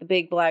 and like the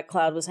big black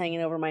cloud was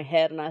hanging over my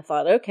head. And I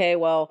thought, okay,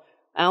 well,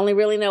 I only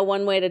really know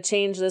one way to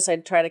change this.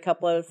 I'd tried a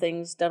couple other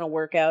things, done a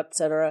workout,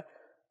 etc.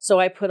 So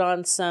I put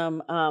on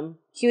some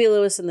Huey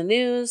Lewis in the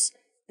News.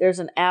 There's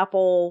an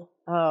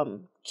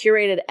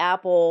curated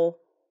Apple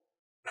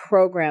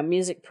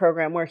music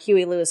program, where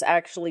Huey Lewis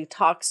actually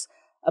talks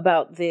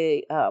about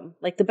the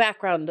the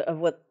background of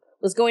what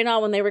was going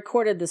on when they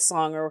recorded this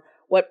song, or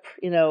what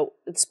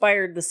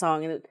inspired the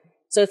song. And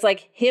so it's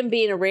like him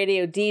being a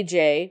radio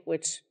DJ,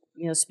 which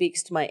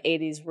speaks to my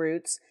 80s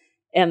roots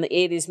and the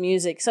 80s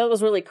music. So it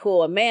was really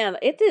cool. And man,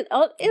 it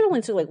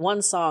only took like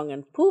one song,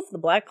 and poof, the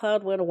black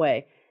cloud went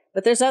away.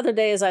 But there's other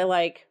days I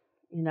like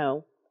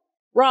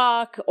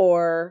rock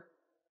or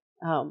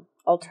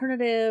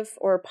alternative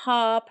or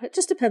pop. It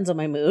just depends on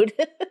my mood.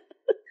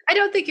 I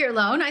don't think you're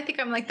alone. I think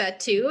I'm like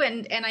that too.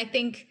 And I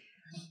think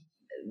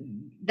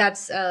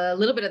that's a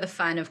little bit of the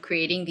fun of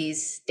creating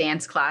these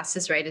dance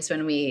classes, right? Is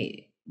when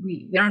we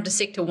don't have to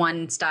stick to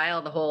one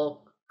style the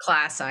whole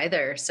class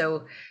either.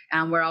 So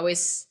we're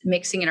always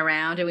mixing it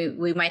around, and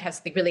we might have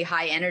something really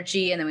high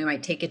energy, and then we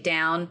might take it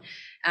down,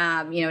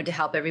 to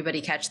help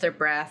everybody catch their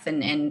breath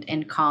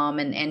and calm.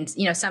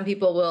 And some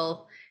people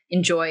will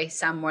enjoy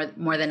some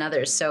more than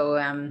others. So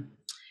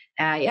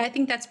I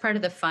think that's part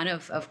of the fun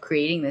of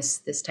creating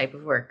this type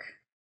of work.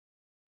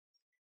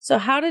 So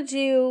how did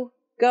you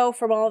go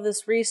from all of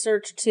this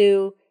research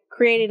to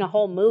creating a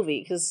whole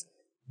movie? Because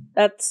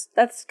that's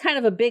kind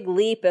of a big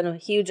leap and a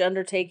huge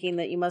undertaking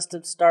that you must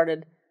have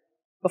started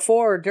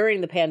before or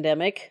during the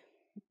pandemic.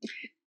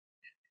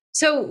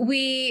 So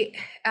we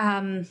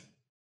knew,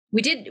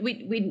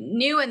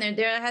 and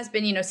there has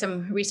been,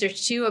 some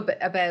research too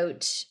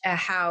about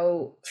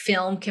how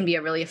film can be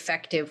a really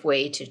effective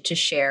way to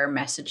share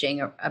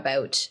messaging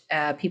about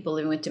people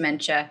living with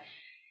dementia.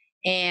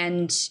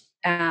 And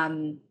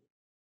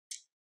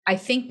I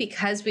think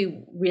because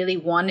we really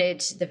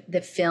wanted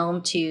the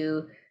film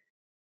to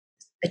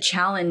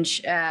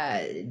challenge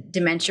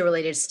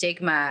dementia-related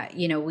stigma,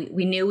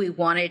 we knew we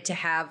wanted to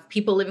have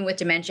people living with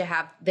dementia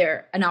have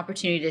an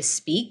opportunity to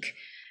speak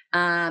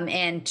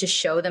and to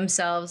show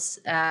themselves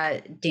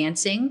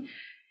dancing.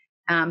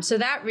 So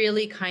that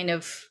really kind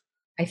of,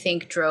 I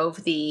think,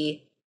 drove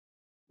the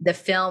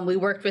film. We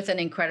worked with an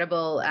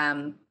incredible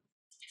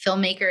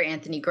filmmaker,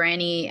 Anthony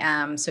Granny.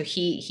 So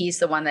he's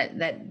the one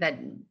that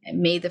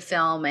made the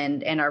film,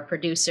 and our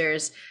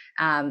producers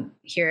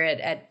here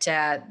at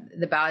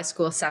the Ballet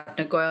School,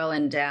 Sapna Goyal,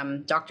 and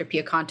Dr.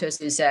 Pia Contos,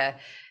 who's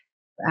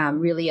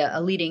really a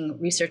leading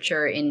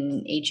researcher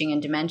in aging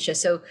and dementia.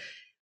 So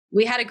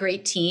we had a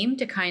great team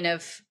to kind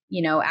of,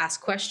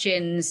 ask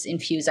questions,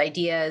 infuse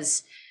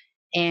ideas,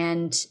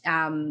 and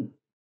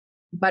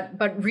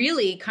but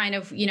really kind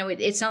of,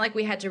 it's not like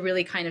we had to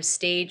really kind of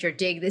stage or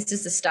dig. This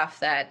is the stuff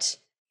that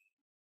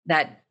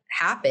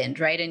happened,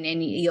 right?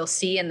 And you'll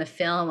see in the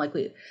film, like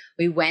we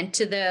went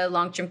to the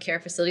long-term care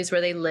facilities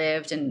where they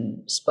lived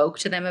and spoke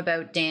to them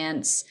about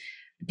dance,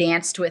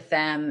 danced with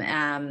them,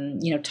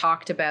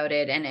 talked about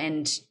it,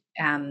 and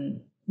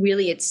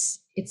really it's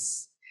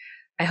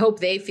I hope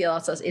they feel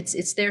also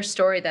it's their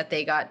story that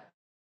they get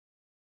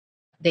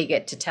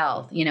to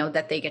tell,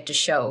 that they get to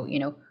show,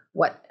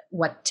 what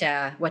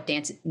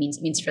dance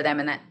means for them,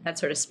 and that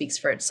sort of speaks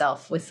for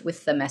itself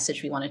with the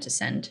message we wanted to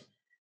send.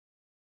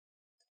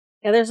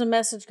 Yeah, there's a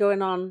message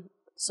going on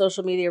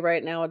social media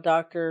right now. A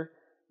doctor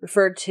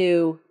referred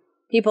to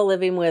people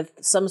living with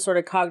some sort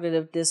of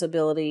cognitive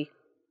disability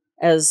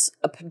as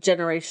a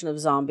generation of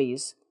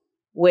zombies,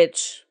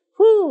 which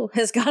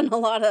has gotten a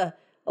lot of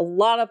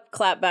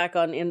clapback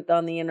on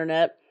the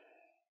internet.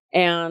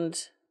 And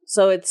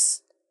so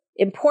it's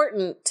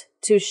important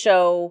to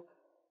show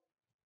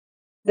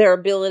their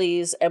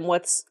abilities and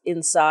what's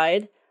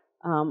inside.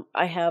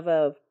 I have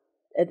a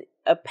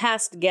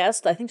past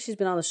guest. I think she's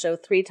been on the show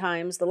 3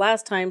 times. The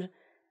last time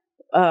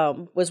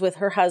was with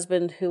her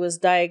husband, who was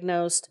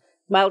diagnosed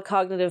mild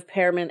cognitive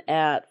impairment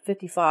at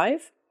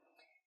 55.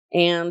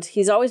 And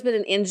he's always been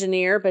an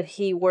engineer, but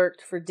he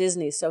worked for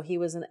Disney. So he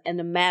was an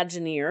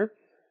Imagineer,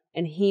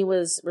 and he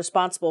was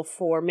responsible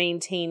for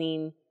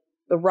maintaining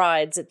the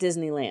rides at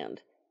Disneyland.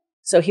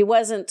 So he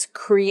wasn't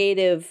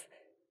creative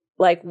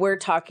like we're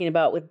talking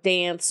about with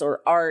dance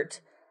or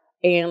art.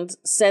 And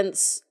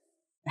since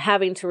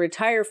having to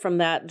retire from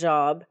that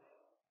job,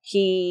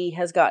 he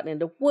has gotten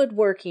into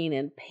woodworking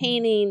and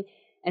painting,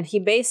 and he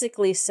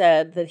basically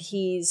said that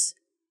he's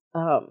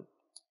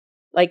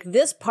like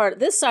this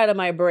side of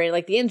my brain,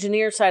 like the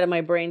engineer side of my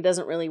brain,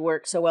 doesn't really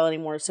work so well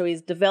anymore. So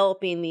he's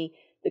developing the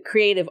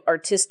creative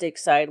artistic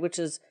side, which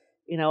is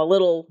a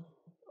little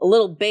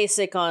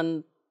basic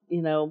on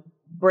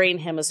brain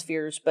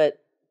hemispheres, but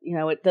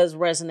it does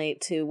resonate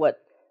to what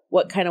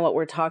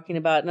we're talking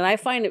about. And I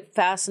find it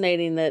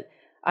fascinating that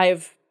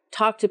I've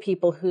talked to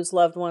people whose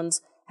loved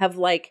ones have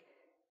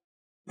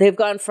they've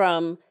gone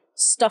from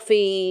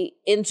stuffy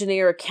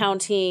engineer,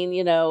 accounting,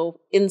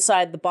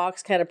 inside the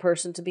box kind of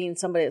person to being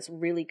somebody that's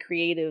really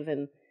creative.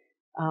 And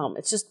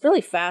it's just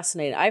really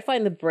fascinating. I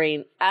find the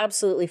brain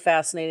absolutely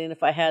fascinating.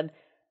 If I had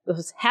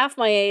was half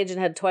my age and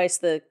had twice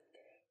the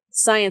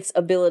science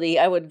ability,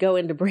 I would go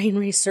into brain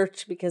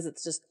research because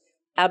it's just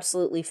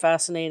absolutely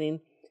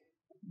fascinating,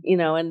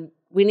 and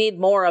we need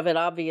more of it,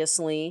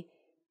 obviously.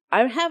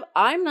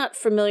 I'm not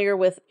familiar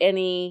with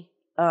any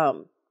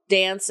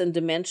dance and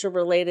dementia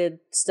related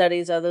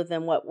studies other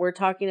than what we're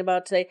talking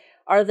about today.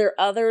 Are there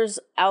others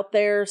out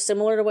there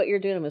similar to what you're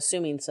doing? I'm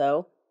assuming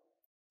so.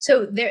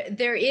 So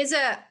there is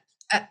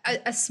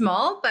a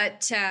small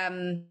but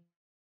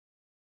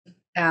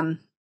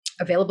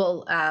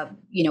available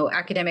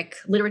academic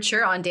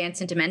literature on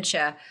dance and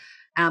dementia.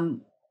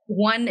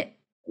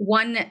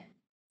 One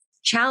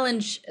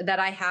challenge that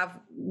I have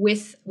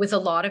with a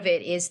lot of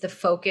it is the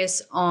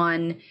focus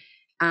on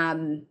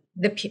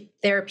the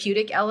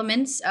therapeutic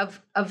elements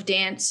of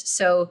dance.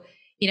 So,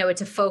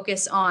 it's a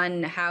focus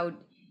on how,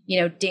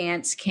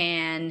 dance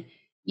can,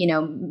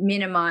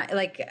 minimize,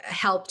 like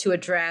help to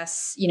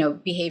address,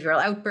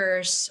 behavioral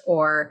outbursts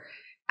or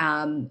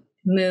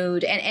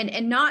mood,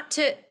 and not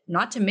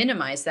to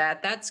minimize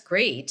that. That's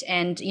great.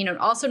 And,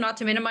 also not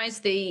to minimize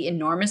the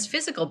enormous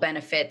physical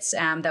benefits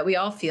that we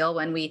all feel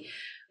when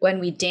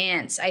we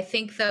dance. I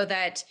think, though,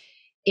 that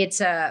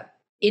it's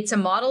a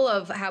model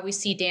of how we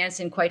see dance,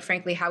 and quite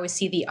frankly, how we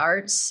see the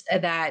arts,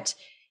 that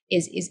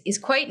is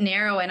quite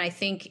narrow. And I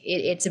think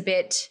it's a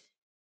bit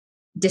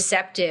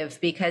deceptive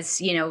because,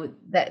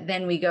 that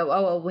then we go,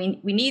 oh, well,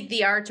 we need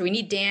the arts, or we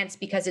need dance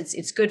because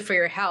it's good for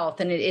your health.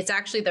 And it's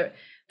actually the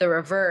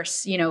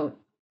reverse.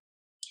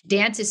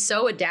 Dance is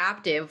so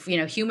adaptive.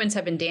 Humans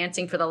have been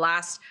dancing for the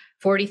last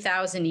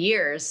 40,000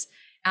 years.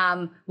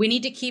 We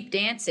need to keep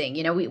dancing.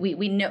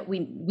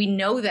 We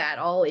know that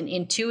all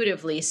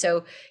intuitively.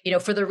 So,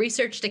 for the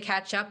research to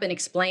catch up and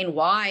explain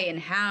why and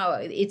how,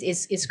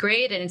 it's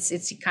great. And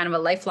it's kind of a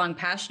lifelong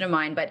passion of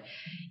mine, but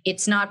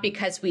it's not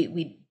because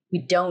we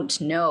don't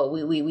know.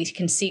 We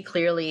can see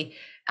clearly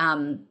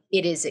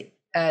it is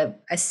a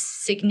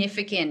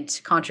significant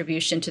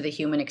contribution to the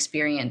human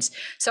experience.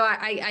 So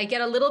I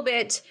get a little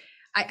bit,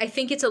 I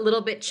think it's a little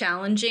bit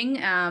challenging,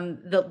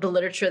 the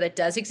literature that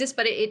does exist,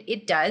 but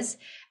it does.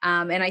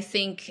 And I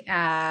think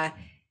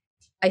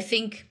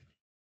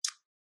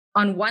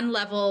on one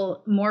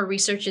level, more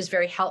research is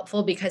very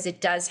helpful because it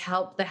does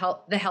help the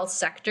health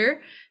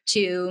sector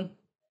to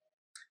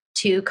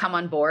come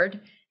on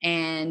board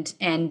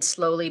and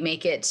slowly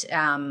make it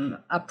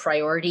a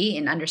priority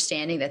in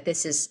understanding that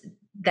this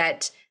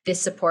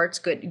supports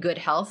good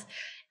health.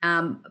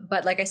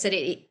 But like I said,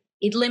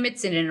 it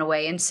limits it in a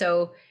way. And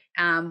so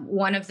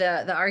one of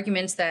the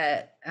arguments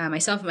that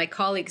myself and my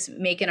colleagues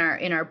make in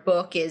our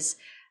book is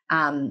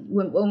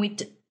when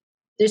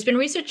there's been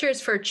researchers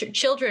for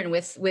children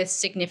with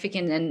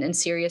significant and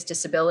serious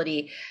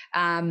disability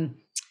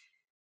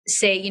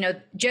say,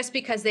 just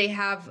because they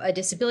have a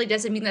disability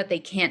doesn't mean that they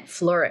can't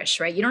flourish,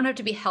 right? You don't have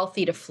to be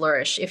healthy to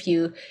flourish. If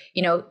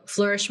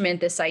flourishment,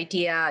 this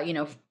idea,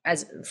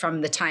 as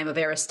from the time of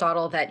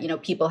Aristotle, that,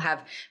 people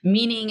have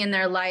meaning in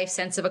their life,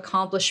 sense of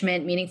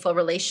accomplishment, meaningful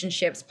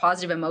relationships,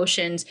 positive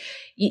emotions.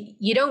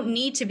 You don't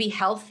need to be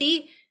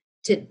healthy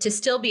to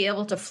still be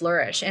able to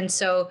flourish. And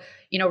so,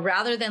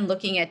 rather than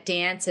looking at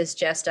dance as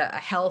just a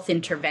health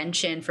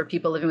intervention for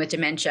people living with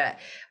dementia,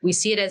 we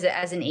see it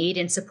as an aid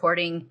in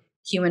supporting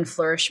human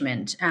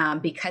flourishment,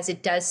 because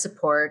it does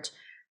support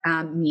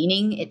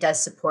meaning, it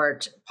does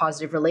support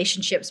positive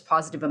relationships,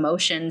 positive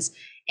emotions,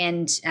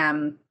 and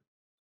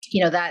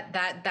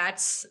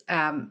that's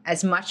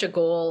as much a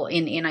goal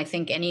in I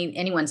think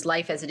anyone's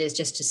life as it is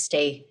just to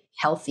stay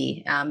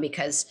healthy,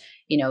 because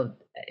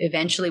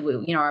eventually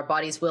our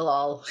bodies will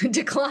all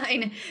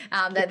decline.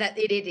 That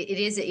it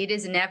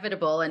is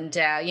inevitable, and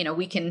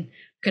we can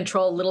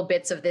control little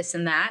bits of this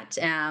and that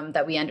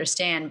that we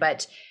understand,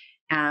 but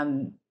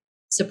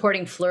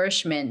supporting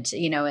flourishment,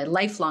 and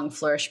lifelong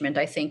flourishment,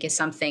 I think, is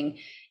something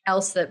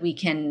else that we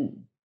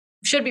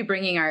should be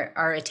bringing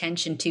our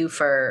attention to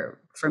for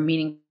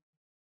meaningful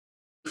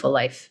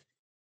life.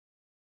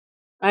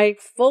 I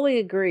fully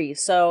agree.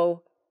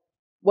 So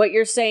what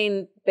you're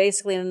saying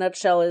basically in a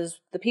nutshell is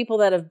the people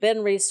that have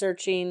been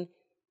researching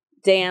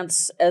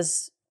dance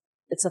as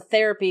it's a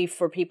therapy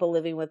for people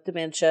living with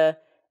dementia,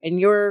 and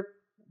your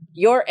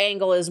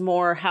angle is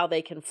more how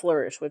they can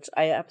flourish, which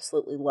I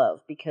absolutely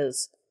love,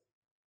 because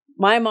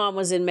my mom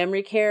was in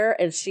memory care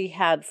and she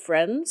had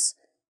friends,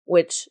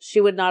 which she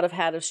would not have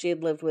had if she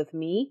had lived with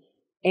me.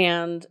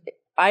 And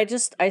I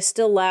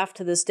still laugh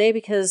to this day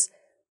because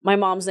my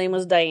mom's name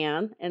was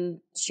Diane, and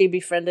she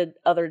befriended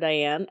other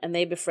Diane, and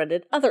they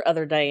befriended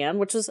other Diane,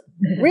 which was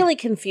really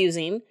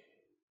confusing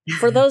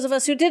for those of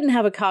us who didn't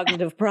have a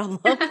cognitive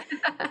problem.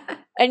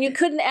 And you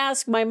couldn't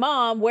ask my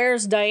mom,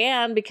 where's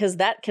Diane? Because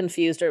that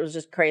confused her. It was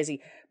just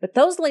crazy. But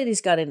those ladies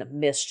got into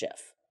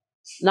mischief.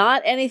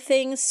 Not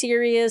anything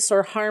serious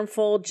or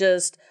harmful.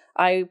 Just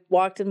I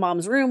walked in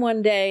mom's room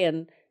one day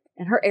and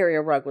her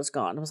area rug was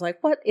gone. I was like,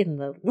 what in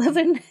the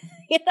living?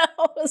 It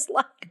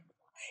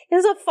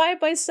was a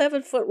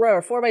 5x7 foot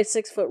rug or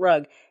 4x6 foot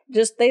rug.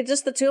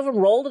 The two of them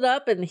rolled it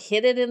up and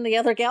hid it in the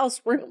other gal's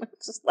room.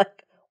 It's just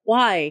like,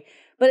 why?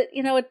 But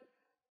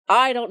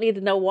I don't need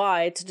to know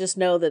why, to just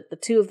know that the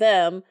two of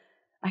them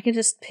I can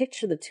just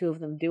picture the two of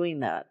them doing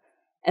that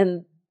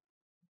and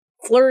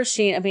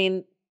flourishing. I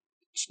mean,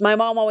 my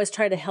mom always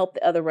tried to help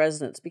the other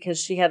residents because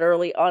she had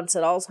early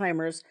onset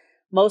Alzheimer's.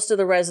 Most of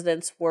the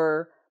residents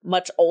were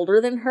much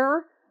older than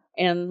her,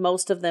 and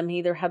most of them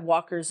either had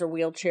walkers or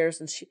wheelchairs.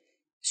 And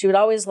she would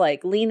always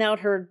like lean out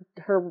her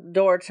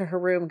door to her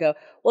room and go,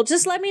 well,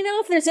 just let me know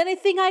if there's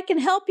anything I can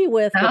help you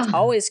with, which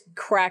always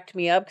cracked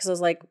me up because I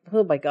was like,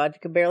 oh my God, you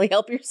can barely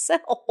help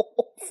yourself.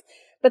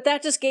 But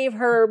that just gave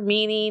her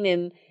meaning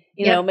and,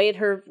 you know, made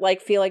her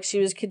like feel like she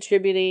was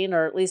contributing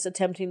or at least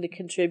attempting to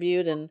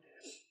contribute. And,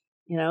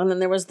 you know, and then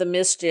there was the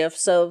mischief.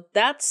 So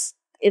that's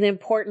an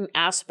important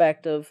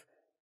aspect of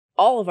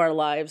all of our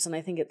lives. And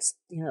I think it's,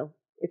 you know,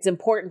 it's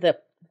important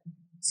that,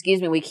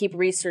 we keep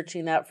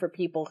researching that for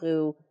people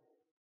who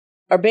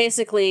are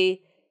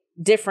basically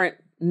different,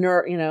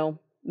 you know,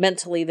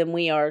 mentally than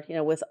we are, you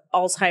know, with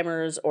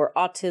Alzheimer's or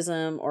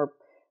autism or,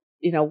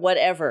 you know,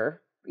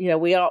 whatever. You know,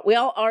 we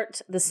all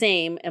aren't the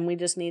same, and we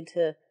just need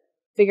to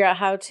figure out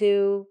how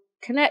to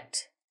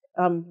connect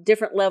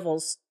different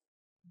levels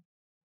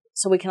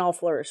so we can all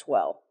flourish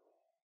well.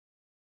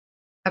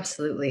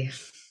 Absolutely.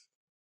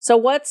 So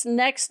what's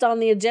next on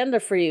the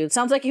agenda for you? It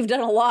sounds like you've done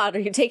a lot. Are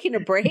you taking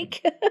a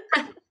break?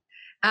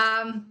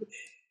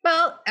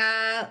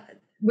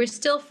 We're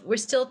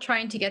still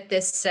trying to get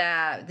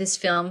this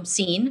film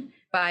seen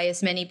by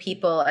as many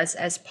people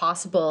as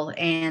possible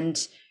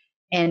and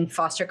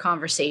foster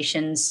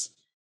conversations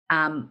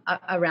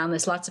around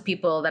this. Lots of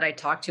people that I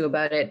talked to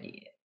about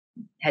it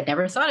had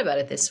never thought about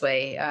it this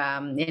way.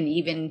 And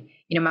even,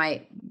 you know,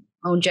 my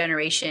own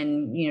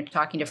generation, you know,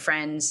 talking to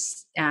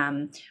friends,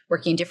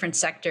 working in different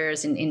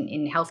sectors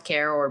in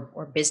healthcare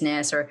or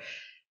business, or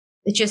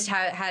it just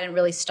hadn't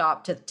really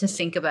stopped to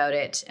think about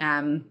it.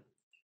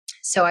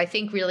 So I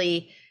think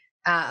really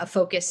a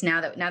focus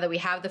now that we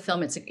have the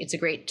film, it's a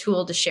great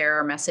tool to share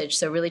our message.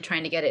 So really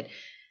trying to get it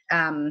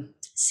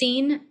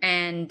seen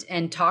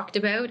and talked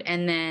about.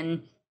 And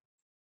then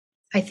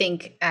I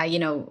think, you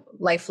know,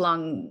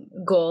 lifelong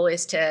goal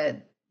is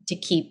to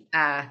keep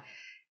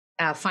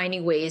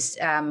finding ways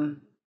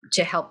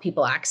to help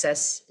people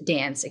access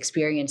dance,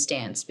 experience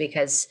dance,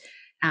 because,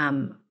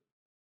 you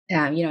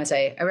know, as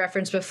I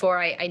referenced before,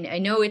 I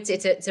know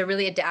it's a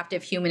really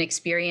adaptive human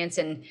experience,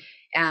 and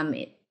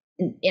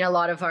in a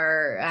lot of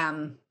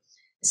our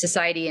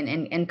society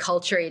and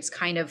culture, it's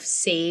kind of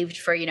saved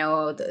for, you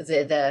know,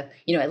 the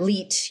you know,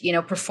 elite, you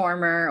know,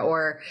 performer,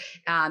 or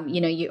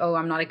you know,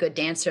 I'm not a good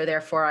dancer,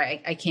 therefore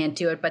I can't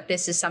do it. But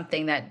this is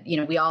something that, you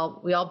know, we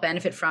all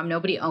benefit from.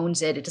 Nobody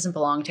owns it. It doesn't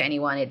belong to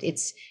anyone.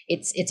 It's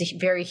a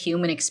very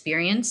human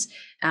experience.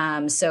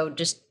 So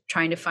just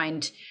trying to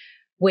find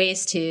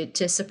ways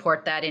to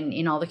support that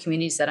in all the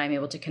communities that I'm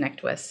able to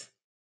connect with.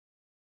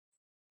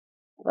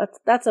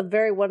 That's a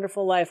very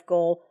wonderful life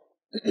goal.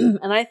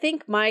 And I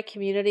think my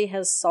community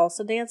has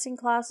salsa dancing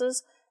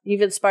classes.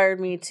 You've inspired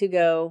me to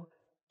go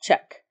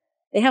check.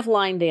 They have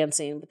line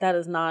dancing, but that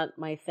is not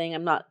my thing.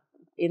 I'm not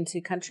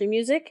into country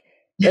music.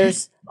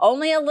 There's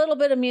only a little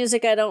bit of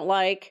music I don't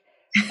like.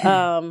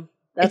 That's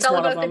it's all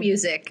one about of them. the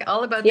music.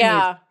 All about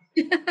the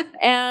music.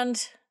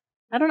 And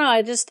I don't know.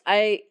 I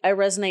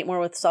resonate more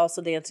with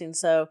salsa dancing.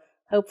 So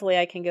hopefully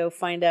I can go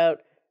find out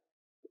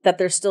that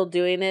they're still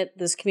doing it.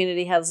 This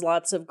community has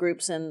lots of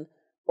groups and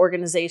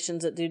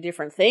organizations that do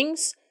different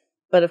things.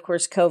 But of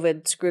course,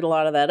 COVID screwed a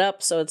lot of that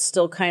up. So it's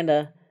still kind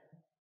of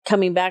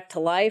coming back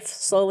to life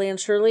slowly and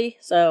surely.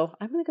 So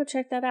I'm going to go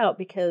check that out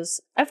because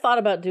I've thought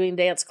about doing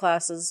dance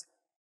classes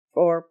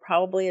for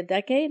probably a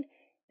decade.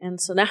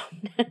 And so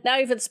now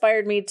you've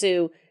inspired me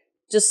to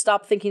just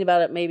stop thinking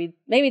about it.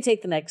 Maybe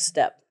take the next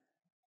step.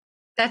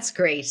 That's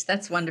great.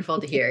 That's wonderful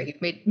to hear.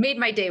 You've made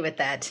my day with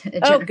that.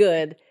 Jennifer. Oh,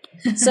 good.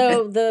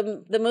 So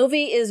the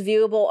movie is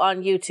viewable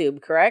on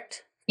YouTube,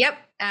 correct? Yep.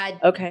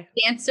 Okay.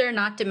 Dancer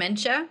Not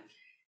Dementia.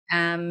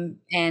 Please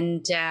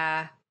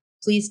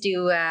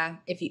do,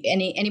 if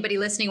anybody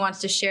listening wants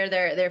to share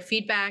their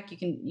feedback, you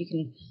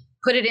can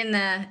put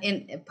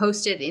it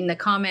post it in the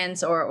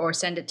comments or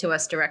send it to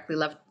us directly.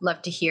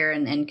 Love to hear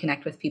and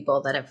connect with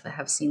people that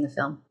have seen the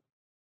film.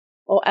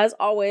 Well, as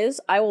always,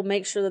 I will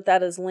make sure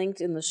that is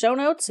linked in the show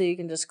notes, so you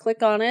can just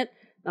click on it.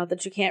 Not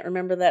that you can't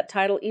remember that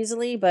title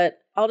easily, but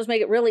I'll just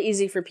make it really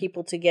easy for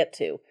people to get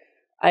to.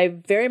 I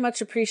very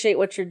much appreciate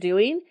what you're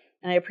doing,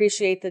 and I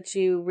appreciate that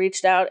you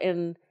reached out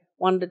and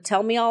wanted to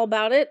tell me all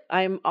about it.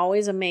 I'm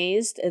always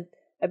amazed.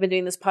 I've been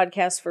doing this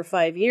podcast for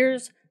 5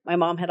 years. My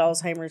mom had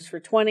Alzheimer's for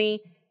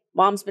 20.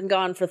 Mom's been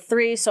gone for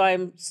 3, so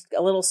I'm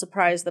a little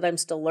surprised that I'm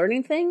still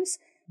learning things,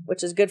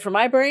 which is good for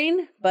my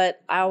brain.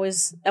 But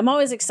I'm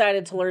always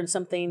excited to learn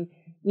something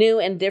new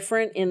and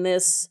different in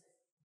this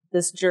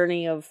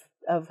journey of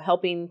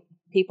helping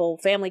people,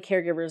 family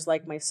caregivers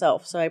like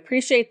myself. So I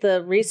appreciate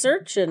the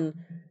research, and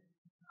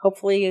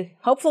hopefully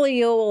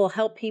you will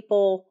help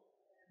people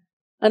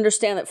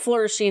understand that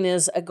flourishing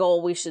is a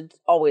goal we should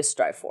always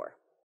strive for.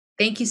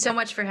 Thank you so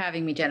much for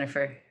having me,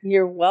 Jennifer.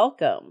 You're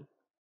welcome.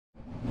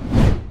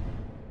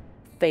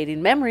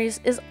 Fading Memories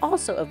is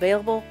also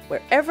available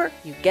wherever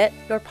you get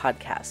your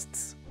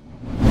podcasts.